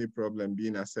shouldn't have any problem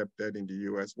being accepted in the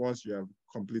US once you have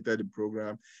completed the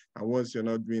program. And once you're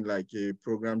not doing like a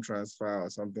program transfer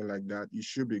or something like that, you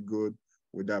should be good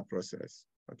with that process,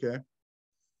 okay?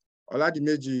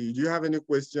 Oladimeji, do you have any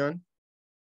question?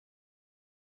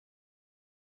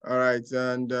 All right,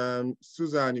 and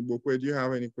Susan Ibokwe, do you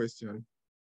have any question?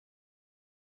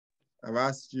 I've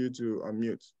asked you to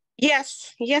unmute.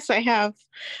 Yes, I have.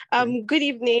 Good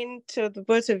evening to the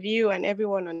both of you and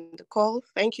everyone on the call.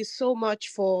 Thank you so much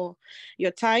for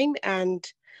your time and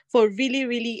for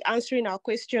really answering our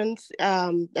questions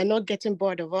and not getting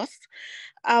bored of us.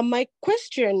 My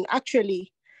question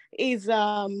actually is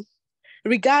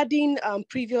regarding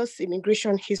previous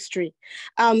immigration history.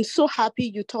 I'm so happy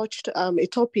you touched a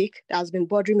topic that has been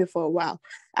bothering me for a while.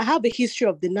 I have a history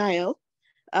of denial.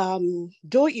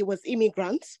 Though it was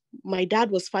immigrants, my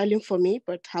dad was filing for me,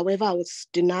 but however, I was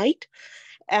denied.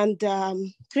 And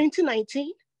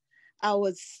 2019,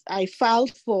 I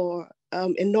filed for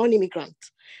a non-immigrant,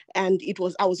 and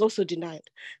I was also denied.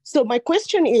 So my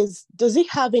question is, does it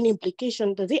have any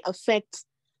implication? Does it affect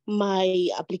my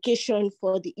application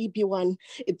for the EB1,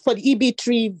 for the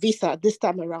EB3 visa this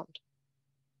time around?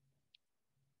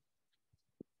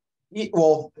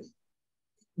 Well,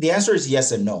 the answer is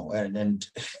yes and no.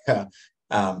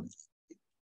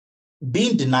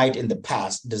 Being denied in the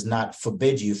past does not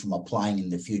forbid you from applying in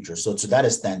the future. So to that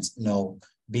extent, no,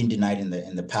 being denied in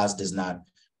the past does not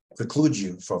preclude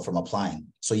you from applying.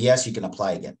 So yes, you can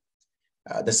apply again.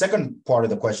 The second part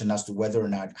of the question as to whether or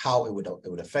not how it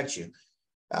would affect you.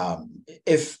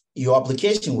 If your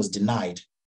application was denied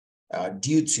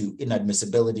due to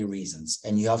inadmissibility reasons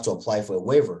and you have to apply for a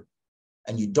waiver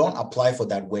and you don't apply for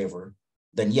that waiver,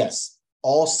 then yes,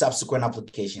 all subsequent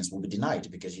applications will be denied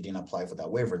because you didn't apply for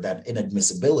that waiver. That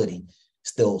inadmissibility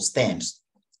still stands.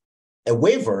 A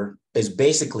waiver is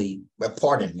basically a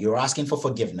pardon. You're asking for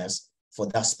forgiveness for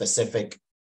that specific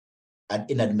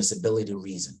inadmissibility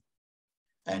reason.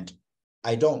 And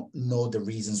I don't know the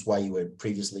reasons why you were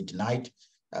previously denied.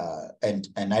 And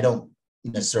I don't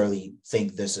necessarily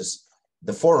think this is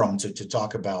the forum to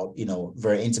talk about,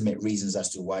 very intimate reasons as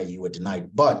to why you were denied.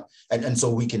 But, and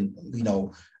so we can,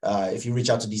 if you reach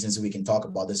out to Decency, we can talk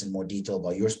about this in more detail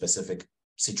about your specific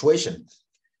situation.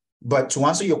 But to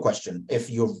answer your question,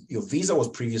 if your visa was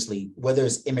previously, whether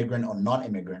it's immigrant or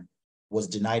non-immigrant, was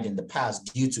denied in the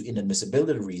past due to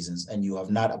inadmissibility reasons, and you have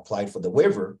not applied for the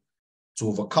waiver to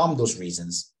overcome those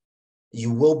reasons, you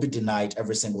will be denied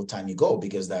every single time you go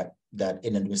because that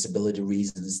inadmissibility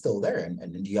reason is still there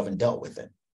and you haven't dealt with it.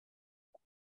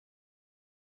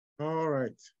 All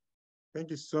right. Thank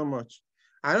you so much.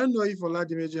 I don't know if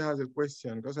Oladimeji has a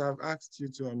question because I've asked you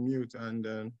to unmute and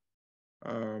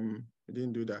you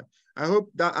didn't do that. I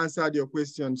hope that answered your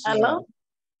question, Susan.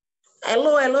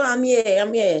 Hello, I'm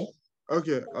here.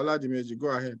 Okay, Oladimeji, go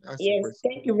ahead. Ask yes,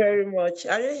 thank you very much.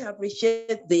 I really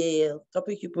appreciate the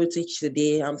topic you put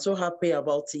today. I'm so happy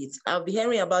about it. I've been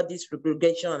hearing about this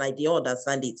retrogression and I didn't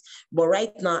understand it. But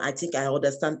right now, I think I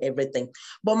understand everything.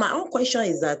 But my own question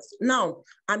is that now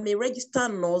I'm a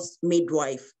registered nurse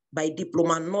midwife by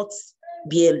diploma, not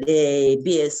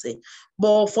BSA.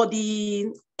 But for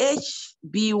the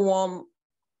HB1,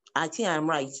 I think I'm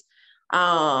right.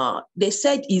 They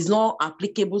said it's not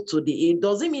applicable to it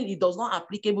doesn't mean it does not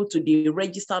applicable to the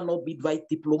registered nurse midwife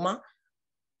diploma.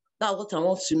 That's what I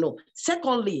want to know.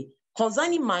 Secondly,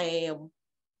 concerning my,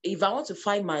 if I want to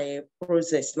find my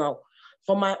process now,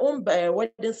 for my own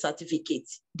wedding certificate,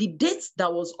 the date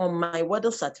that was on my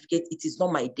wedding certificate, it is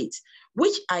not my date,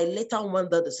 which I later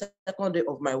wondered the second day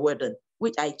of my wedding,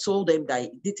 which I told them that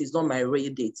this is not my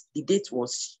real date. The date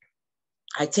was,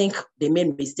 I think they made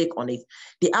a mistake on it.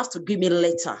 They have to give me a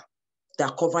letter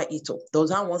that cover it up. Does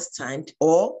that one stand,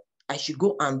 or I should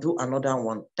go and do another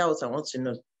one? That was what I want to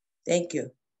know. Thank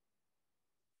you.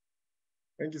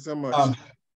 Thank you so much.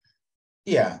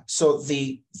 Yeah. So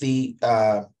the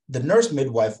nurse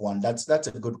midwife one, that's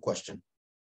a good question.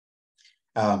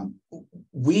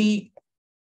 We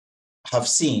have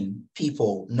seen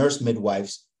people, nurse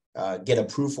midwives, get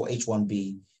approved for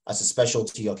H-1B as a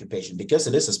specialty occupation because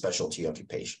it is a specialty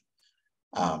occupation.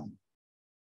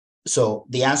 So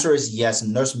the answer is yes,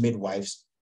 nurse midwives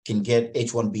can get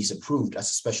H-1Bs approved as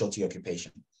a specialty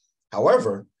occupation.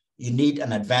 However, you need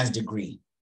an advanced degree,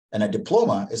 and a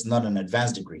diploma is not an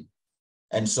advanced degree.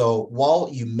 And so while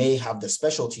you may have the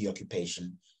specialty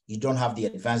occupation, you don't have the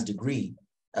advanced degree,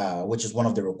 which is one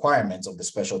of the requirements of the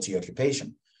specialty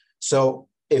occupation. So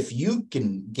if you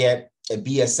can get a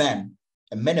BSN,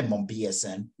 a minimum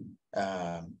BSN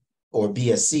or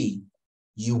BSc,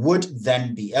 you would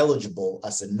then be eligible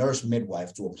as a nurse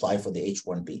midwife to apply for the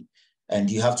H-1B. And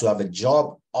you have to have a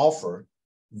job offer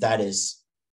that is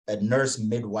a nurse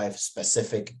midwife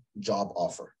specific job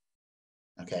offer.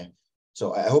 Okay,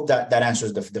 so I hope that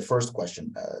answers the first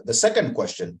question. The second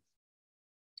question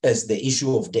is the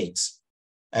issue of dates.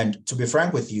 And to be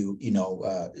frank with you,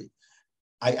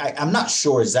 I'm not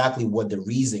sure exactly what the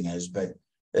reason is, but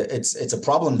it's a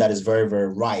problem that is very, very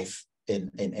rife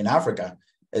in Africa,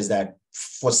 is that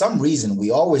for some reason,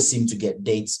 we always seem to get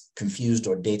dates confused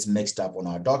or dates mixed up on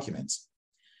our documents.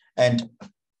 And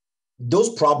those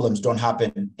problems don't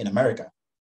happen in America,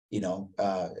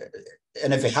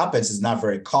 and if it happens, it's not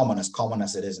very common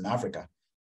as it is in Africa.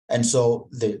 And so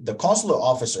the consular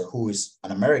officer, who is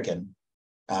an American,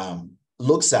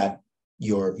 looks at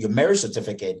your marriage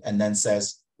certificate and then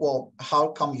says, well, how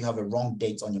come you have a wrong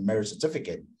date on your marriage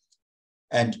certificate?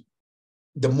 And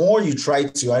the more you try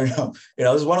to, I don't know,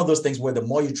 it's one of those things where the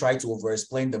more you try to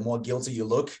over-explain, the more guilty you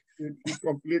look.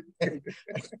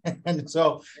 And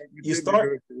so you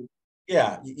start,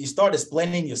 Yeah, you start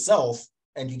explaining yourself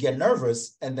and you get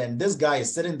nervous, and then this guy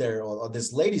is sitting there, or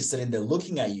this lady is sitting there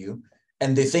looking at you,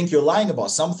 and they think you're lying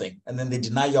about something, and then they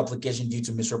deny your application due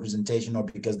to misrepresentation or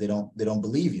because they don't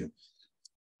believe you.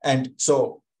 And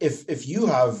so if you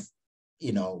have,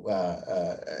 you know,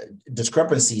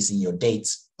 discrepancies in your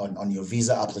dates on your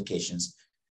visa applications,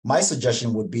 my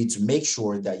suggestion would be to make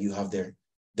sure that you have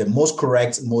the most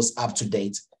correct, most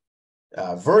up-to-date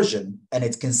version, and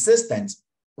it's consistent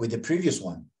with the previous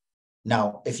one.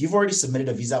 Now, if you've already submitted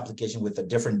a visa application with a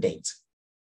different date,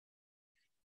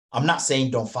 I'm not saying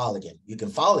don't file again. You can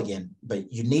file again,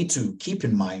 but you need to keep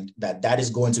in mind that that is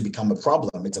going to become a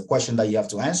problem. It's a question that you have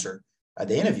to answer at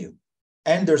the interview.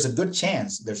 And there's a good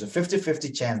chance, there's a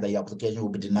 50-50 chance that your application will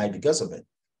be denied because of it.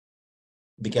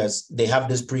 Because they have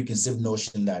this preconceived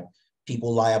notion that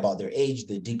people lie about their age,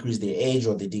 they decrease their age,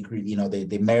 or they decrease, you know,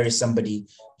 they marry somebody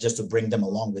just to bring them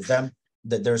along with them.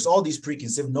 That there's all these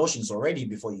preconceived notions already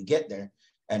before you get there,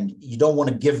 and you don't want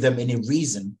to give them any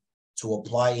reason to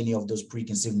apply any of those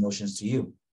preconceived notions to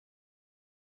you.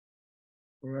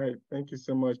 All right, thank you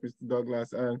so much, Mr.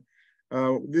 Douglas. And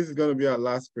this is going to be our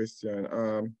last question.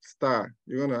 Star,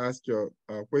 you're going to ask your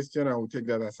question, and we'll take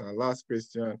that as our last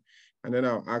question. And then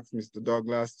I'll ask Mr.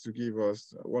 Douglas to give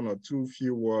us one or two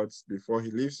few words before he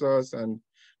leaves us, and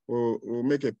we'll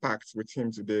make a pact with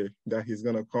him today that he's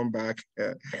going to come back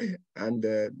and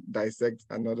dissect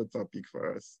another topic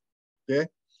for us. Okay?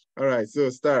 All right, so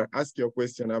Star, ask your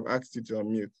question. I've asked you to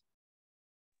unmute.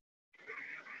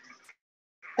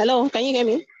 Hello, can you hear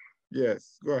me?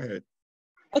 Yes, go ahead.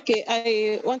 Okay,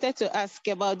 I wanted to ask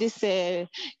about this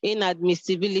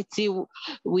inadmissibility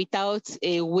without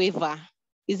a waiver.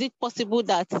 Is it possible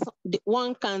that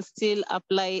one can still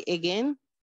apply again?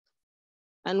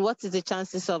 And what is the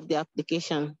chances of the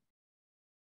application?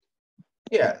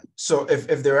 Yeah, so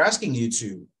if they're asking you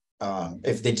to,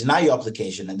 if they deny your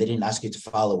application and they didn't ask you to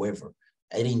file a waiver,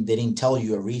 they didn't tell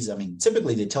you a reason. I mean,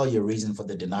 typically they tell you a reason for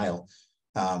the denial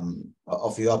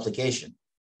of your application.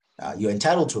 You're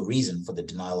entitled to a reason for the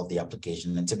denial of the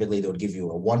application, and typically they would give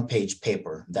you a one-page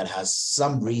paper that has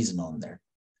some reason on there.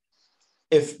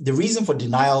 If the reason for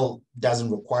denial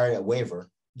doesn't require a waiver,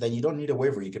 then you don't need a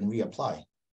waiver, you can reapply.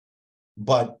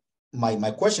 But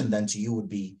my question then to you would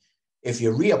be, if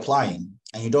you're reapplying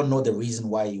and you don't know the reason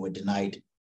why you were denied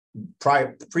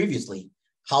previously,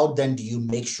 how then do you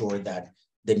make sure that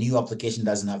the new application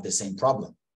doesn't have the same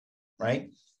problem, right?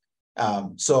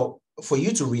 So for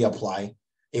you to reapply,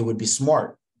 it would be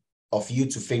smart of you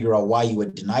to figure out why you were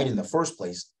denied in the first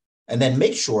place, and then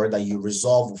make sure that you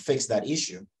resolve or fix that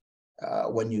issue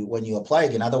when you apply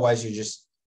again. Otherwise, you're just,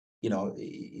 you know,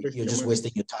 you're just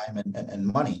wasting your time and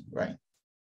money, right?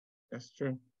 That's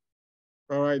true.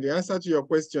 All right, the answer to your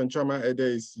question, Chama Ede,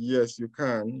 is yes, you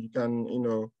can. You can, you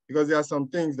know, because there are some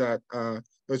things that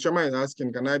the Chama is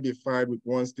asking, can I be fired with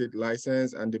one state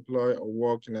license and deploy or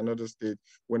work in another state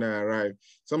when I arrive?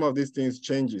 Some of these things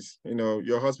changes. You know,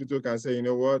 your hospital can say, you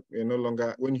know what, you're no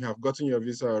longer, when you have gotten your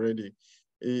visa already,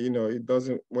 you know, it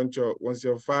doesn't, once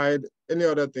you're fired, any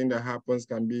other thing that happens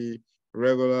can be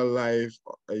regular life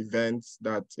events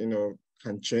that, you know,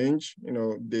 can change. You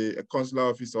know, the consular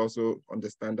office also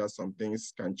understand that some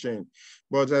things can change,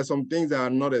 but there are some things that are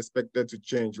not expected to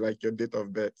change, like your date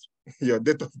of birth. Your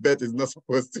date of birth is not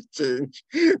supposed to change.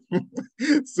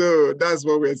 So that's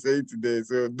what we're saying today.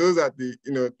 So those are the,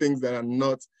 you know, things that are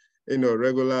not, you know,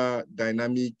 regular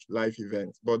dynamic life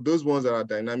events, but those ones that are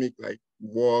dynamic, like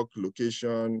work,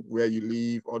 location, where you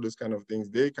live, all those kind of things,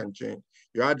 they can change.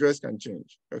 Your address can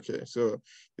change. Okay, so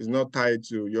it's not tied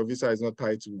to, your visa is not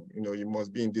tied to, you know, you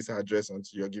must be in this address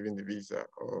until you're given the visa,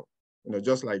 or, you know,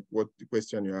 just like what the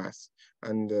question you asked.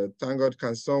 And thank God,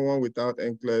 can someone without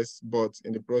NCLEX, but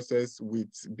in the process with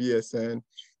BSN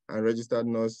and registered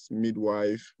nurse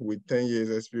midwife with 10 years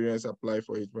experience apply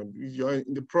for it? When you're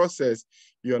in the process,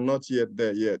 you're not yet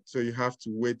there yet. So you have to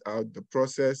wait out the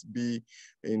process, be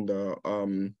in the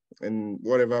in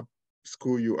whatever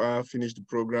school you are, finish the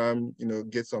program, you know,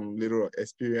 get some little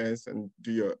experience and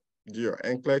do your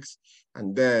NCLEX,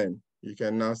 and then you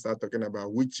can now start talking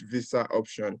about which visa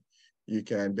option you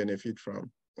can benefit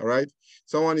from. All right.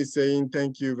 Someone is saying,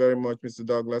 thank you very much, Mr.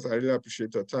 Douglas. I really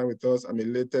appreciate your time with us. I'm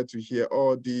elated to hear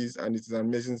all these, and it's an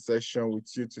amazing session with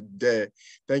you today.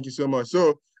 Thank you so much.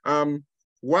 So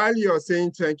while you're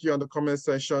saying thank you on the comment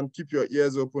section, keep your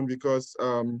ears open, because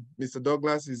Mr.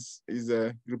 Douglas is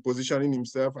repositioning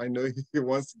himself. I know he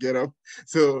wants to get up.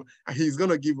 So he's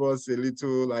going to give us a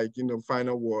little, like, you know,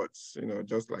 final words, you know,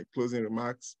 just like closing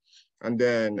remarks. And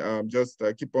then just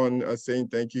keep on saying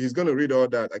thank you. He's going to read all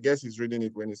that. I guess he's reading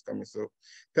it when he's coming. So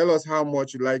tell us how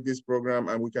much you like this program,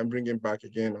 and we can bring him back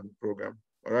again on the program.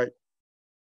 All right.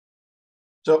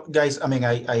 So guys, I mean,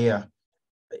 I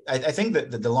think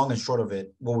that the long and short of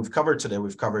it, what we've covered today,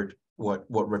 we've covered what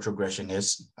retrogression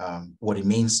is, what it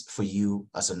means for you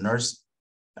as a nurse,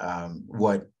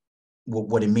 what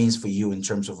it means for you in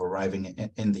terms of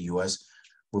arriving in the U.S.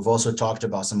 We've also talked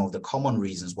about some of the common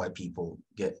reasons why people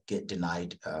get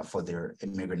denied for their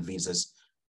immigrant visas.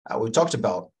 We talked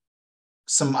about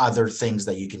some other things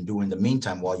that you can do in the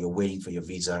meantime while you're waiting for your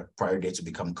visa prior date to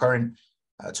become current,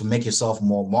 to make yourself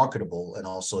more marketable and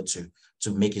also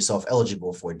to make yourself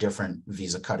eligible for a different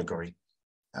visa category.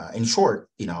 In short,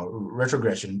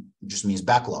 retrogression just means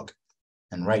backlog.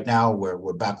 And right now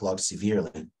we're backlogged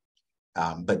severely.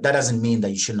 But that doesn't mean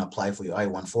that you shouldn't apply for your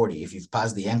I-140. If you've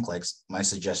passed the NCLEX, my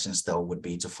suggestion still would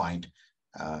be to find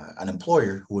an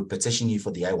employer who would petition you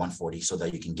for the I-140 so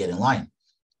that you can get in line.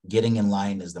 Getting in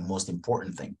line is the most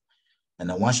important thing. And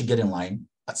then once you get in line,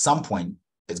 at some point,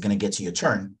 it's going to get to your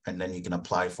turn, and then you can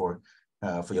apply for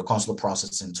your consular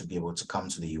processing to be able to come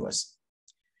to the U.S.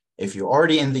 If you're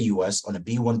already in the U.S. on a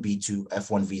B1, B2,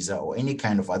 F1 visa, or any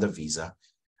kind of other visa,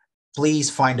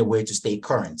 please find a way to stay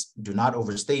current. Do not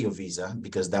overstay your visa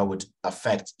because that would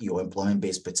affect your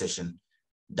employment-based petition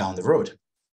down the road.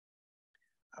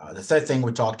 The third thing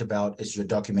we talked about is your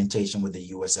documentation with the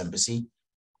U.S. Embassy.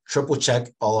 Triple check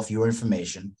all of your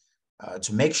information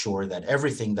to make sure that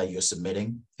everything that you're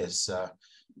submitting is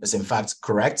in fact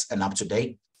correct and up to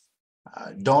date.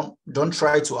 Don't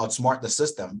try to outsmart the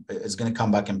system. It's going to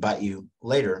come back and bite you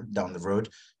later down the road,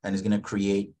 and it's going to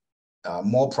create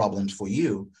more problems for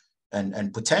you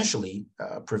and potentially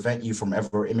prevent you from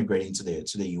ever immigrating to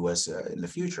the U.S. In the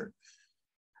future.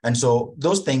 And so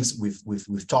those things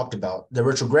we've talked about. The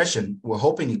retrogression, we're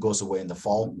hoping it goes away in the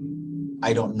fall.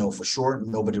 I don't know for sure.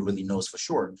 Nobody really knows for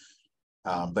sure.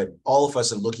 But all of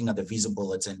us are looking at the visa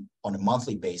bulletin on a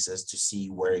monthly basis to see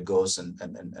where it goes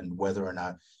and whether or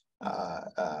not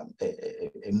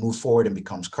it moves forward and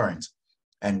becomes current.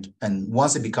 And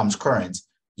once it becomes current,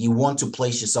 you want to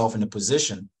place yourself in a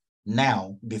position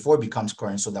now before it becomes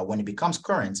current so that when it becomes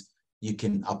current, you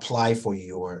can apply for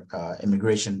your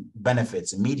immigration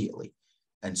benefits immediately.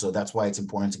 And so that's why it's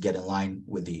important to get in line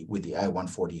with the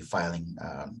I-140 filing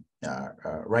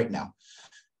right now.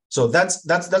 So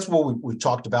that's what we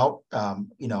talked about.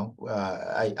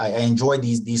 I enjoy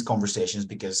these conversations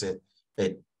because it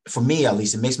for me at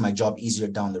least, it makes my job easier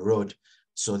down the road,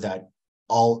 so that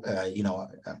all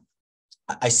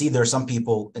I see there are some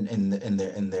people in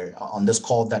their on this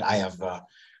call that I have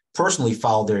personally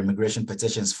filed their immigration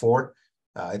petitions for.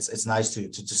 It's nice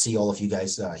to see all of you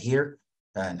guys here,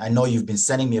 and I know you've been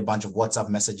sending me a bunch of WhatsApp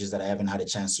messages that I haven't had a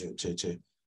chance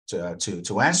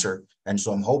to answer, and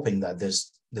so I'm hoping that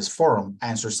this forum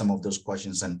answers some of those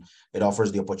questions and it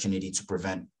offers the opportunity to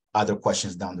prevent other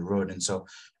questions down the road. And so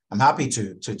I'm happy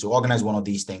to organize one of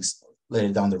these things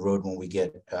later down the road when we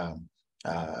get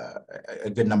a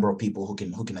good number of people who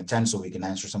can attend, so we can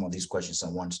answer some of these questions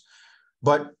at once.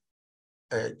 But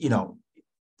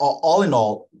all in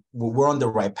all, we're on the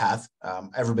right path.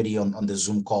 Everybody on the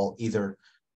Zoom call either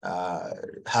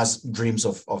has dreams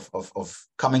of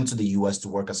coming to the U.S. to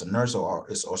work as a nurse, or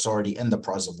is already in the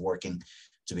process of working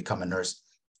to become a nurse.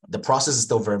 The process is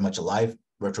still very much alive.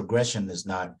 Retrogression is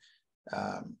not.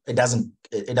 It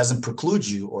doesn't preclude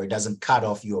you, or it doesn't cut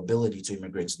off your ability to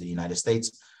immigrate to the United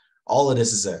States. All of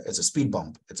this is a speed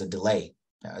bump. It's a delay.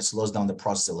 It slows down the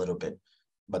process a little bit,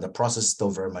 but the process is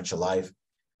still very much alive.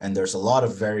 And there's a lot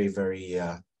of very, very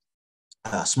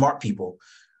smart people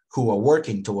who are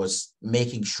working towards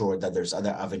making sure that there's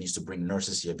other avenues to bring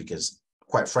nurses here, because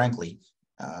quite frankly,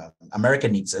 America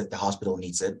needs it, the hospital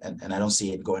needs it, and I don't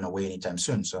see it going away anytime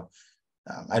soon. So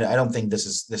I don't think this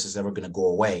is ever going to go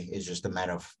away. It's just a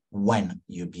matter of when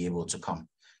you'd be able to come.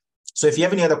 So if you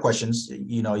have any other questions,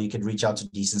 you can reach out to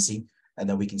Decency, and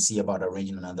then we can see about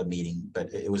arranging another meeting.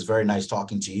 But it was very nice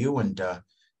talking to you, and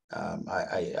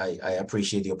I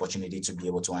appreciate the opportunity to be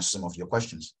able to answer some of your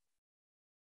questions.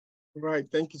 Right.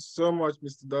 Thank you so much,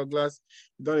 Mr. Douglas.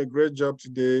 You've done a great job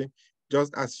today.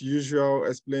 Just as usual,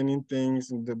 explaining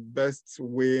things in the best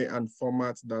way and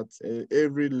format that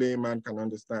every layman can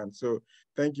understand. So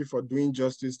thank you for doing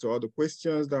justice to all the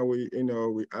questions that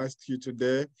we asked you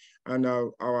today. And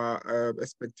our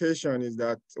expectation is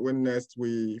that when next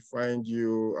we find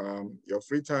you your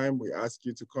free time, we ask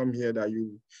you to come here, that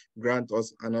you grant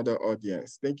us another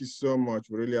audience. Thank you so much.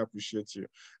 We really appreciate you.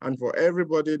 And for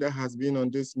everybody that has been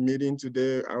on this meeting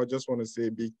today, I just want to say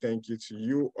a big thank you to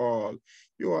you all.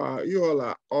 You all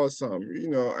are awesome.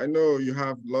 I know you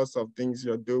have lots of things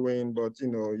you're doing, but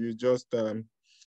you just